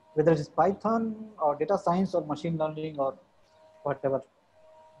 whether it's Python or data science or machine learning or whatever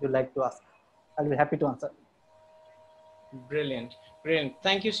you like to ask. I'll be happy to answer. Brilliant.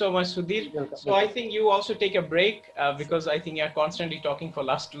 Thank you so much, Sudhir. Welcome. So I think you also take a break because I think you're constantly talking for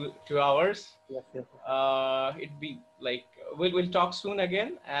last two hours. Yes. It'd be like, we'll talk soon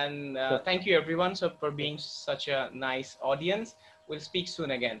again. And thank you everyone for being such a nice audience. We'll speak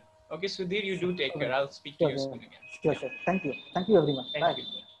soon again. Okay, Sudhir, you do take care. I'll speak to you soon again. Sure. Thank you. Thank you everyone. Thank you.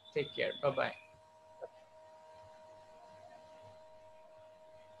 Take care. Bye-bye.